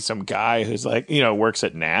also might be some guy who's like, you know, works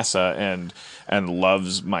at NASA and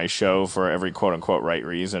loves my show for every quote unquote right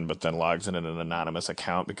reason, but then logs in an anonymous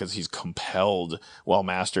account because he's compelled while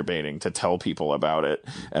masturbating to tell people about it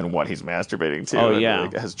and what he's masturbating to. Oh, and, yeah.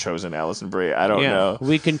 like, has chosen Alison Brie. I don't know.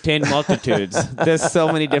 We contain multitudes. There's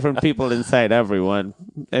so many different people inside everyone.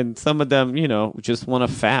 And some of them, you know, just want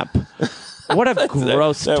to fap. What a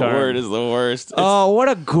gross that term. word is the worst. Oh, what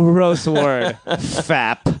a gross word.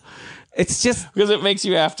 Fap. It's just because it makes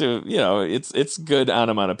you have to, you know, it's good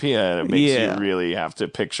onomatopoeia, and it makes you really have to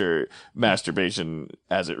picture masturbation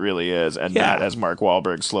as it really is, and not as Mark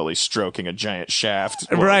Wahlberg slowly stroking a giant shaft.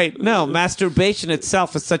 Right. No, masturbation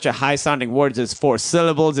itself is such a high-sounding word. It's 4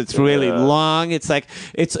 syllables. It's really long. It's like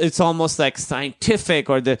it's almost like scientific,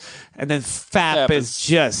 and then fap is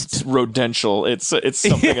just it's rodential. It's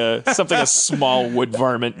something a small wood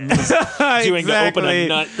varmint is doing to open a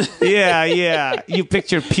nut. Yeah. You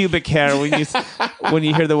picture pubic hair when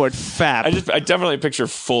you hear the word fap. I definitely picture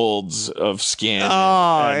folds of skin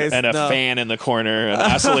and a fan in the corner, an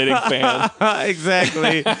oscillating fan.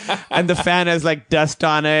 Exactly. And the fan has like dust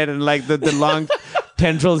on it, and like the long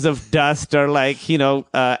tendrils of dust are like, you know,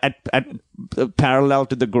 at parallel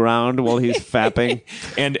to the ground while he's fapping.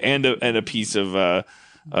 and a piece of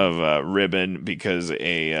ribbon because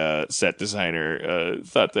a set designer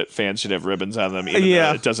thought that fans should have ribbons on them, even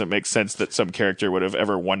though it doesn't make sense that some character would have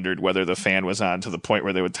ever wondered whether the fan was on to the point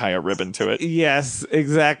where they would tie a ribbon to it. Yes,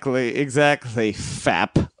 exactly.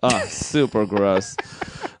 Fap. Oh, super gross.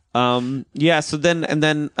 So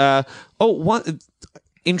then one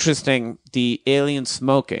interesting, the alien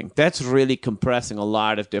smoking. That's really compressing a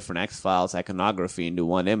lot of different X-Files iconography into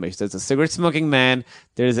one image. There's a cigarette smoking man,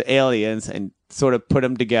 there's aliens, and sort of put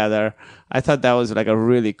them together. I thought that was like a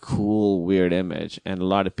really cool, weird image, and a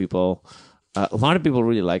lot of people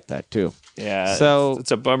really like that too. Yeah, so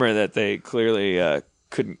it's a bummer that they clearly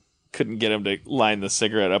couldn't get him to line the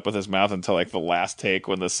cigarette up with his mouth until like the last take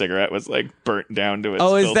when the cigarette was like burnt down to its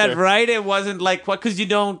filter. Is that right? It wasn't like what? Because you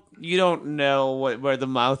don't know where the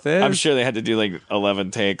mouth is. I'm sure they had to do like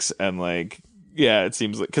 11 takes and like. Yeah, it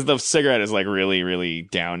seems like because the cigarette is like really, really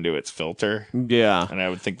down to its filter. Yeah, and I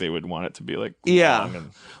would think they would want it to be like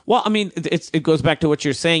long. Well, I mean, it goes back to what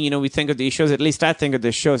you're saying. You know, we think of these shows. At least I think of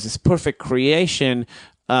this show as this perfect creation.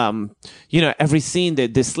 You know, every scene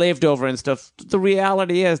that they slaved over and stuff. The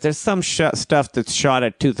reality is, there's some stuff that's shot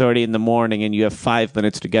at 2:30 in the morning, and you have 5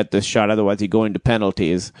 minutes to get this shot. Otherwise, you go into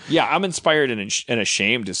penalties. Yeah, I'm inspired and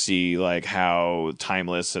ashamed to see like how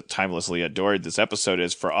timelessly adored this episode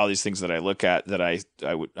is for all these things that I look at that I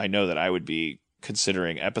know that I would be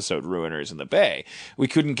considering episode ruiners in the Bay. We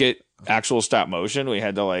couldn't get actual stop motion. We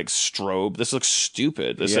had to like strobe. This looks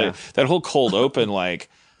stupid. That whole cold open like.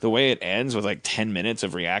 The way it ends with like 10 minutes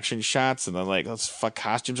of reaction shots, and then like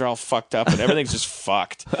costumes are all fucked up, and everything's just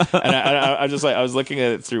fucked. And I just like I was looking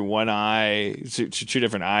at it through one eye, two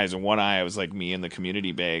different eyes, and one eye I was like me in the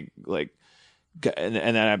community bag, like, and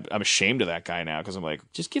then I'm ashamed of that guy now because I'm like,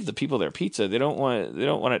 just give the people their pizza. They don't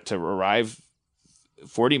want it to arrive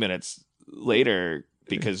 40 minutes later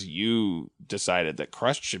because you decided that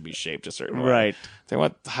crust should be shaped a certain way. Right. They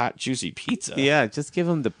want hot, juicy pizza. Yeah, just give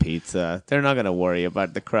them the pizza. They're not going to worry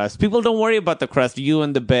about the crust. People don't worry about the crust. You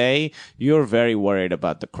in the Bay, you're very worried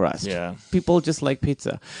about the crust. Yeah. People just like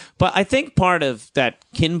pizza. But I think part of that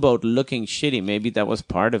Kinboat looking shitty, maybe that was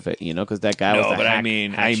part of it, you know, because that guy was a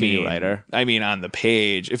hatchet writer. I mean, on the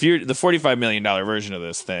page, if you're the $45 million version of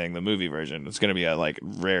this thing, the movie version, it's going to be a like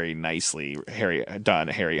very nicely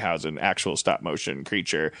Harryhausen actual stop motion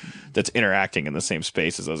creature that's interacting in the same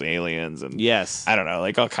space as those aliens. And yes, I don't know,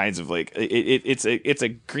 like all kinds of like it's a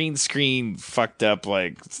green screen fucked up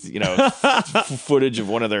like you know footage of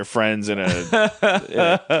one of their friends in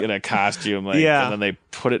a costume like and then they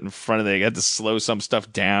put it in front of they had to slow some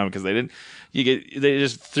stuff down because they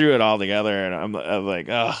just threw it all together and I'm like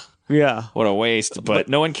yeah, what a waste. But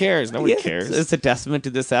no one cares. Nobody cares. It's a testament to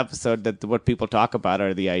this episode that what people talk about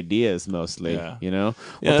are the ideas mostly. Yeah. You know.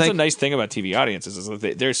 Yeah, that's a nice thing about TV audiences is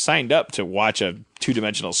that they're signed up to watch a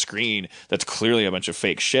 2-dimensional screen that's clearly a bunch of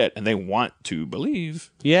fake shit, and they want to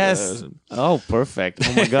believe. Yes. Oh, perfect.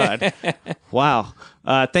 Oh my God. Wow.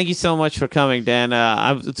 Thank you so much for coming, Dan.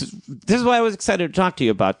 This is why I was excited to talk to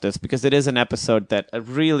you about this, because it is an episode that I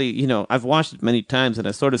really, you know, I've watched it many times and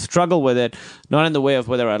I sort of struggle with it, not in the way of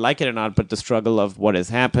whether I like it or not, but the struggle of what is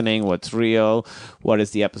happening, what's real, what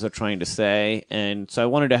is the episode trying to say. And so I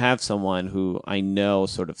wanted to have someone who I know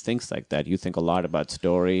sort of thinks like that. You think a lot about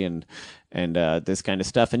story and and this kind of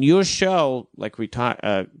stuff. And your show, like we talk,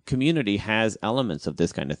 Community, has elements of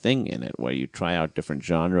this kind of thing in it, where you try out different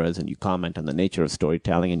genres and you comment on the nature of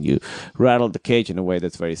storytelling, and you rattle the cage in a way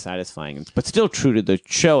that's very satisfying, but still true to the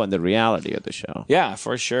show and the reality of the show. Yeah,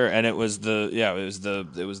 for sure. And it was the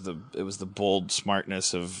bold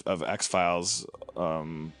smartness of X-Files,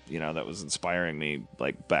 that was inspiring me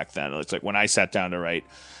like back then. It's like when I sat down to write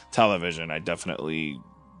television, I definitely,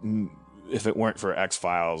 if it weren't for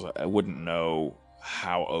X-Files, I wouldn't know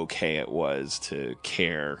how okay it was to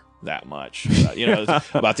care that much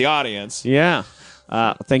about, about the audience. Yeah.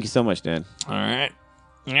 Thank you so much, Dan. All right.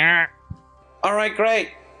 Yeah. All right,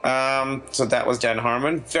 great. So that was Dan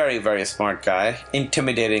Harmon. Very, very smart guy.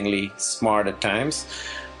 Intimidatingly smart at times.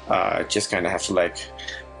 Just kind of have to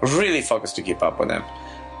really focus to keep up with him.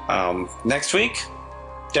 Next week,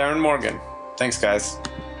 Darren Morgan. Thanks, guys.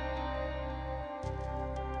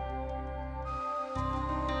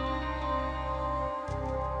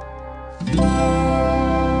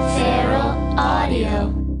 Feral Audio.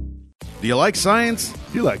 Do you like science?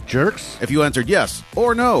 Do you like jerks? If you answered yes,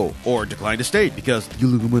 or no, or declined to state because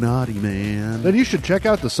Illuminati, man, then you should check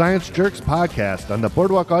out the Science Jerks podcast on the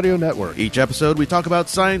Boardwalk Audio Network. Each episode, we talk about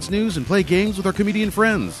science news and play games with our comedian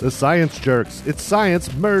friends. The Science Jerks. It's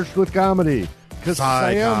science merged with comedy.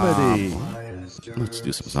 Comedy. Let's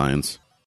do some science.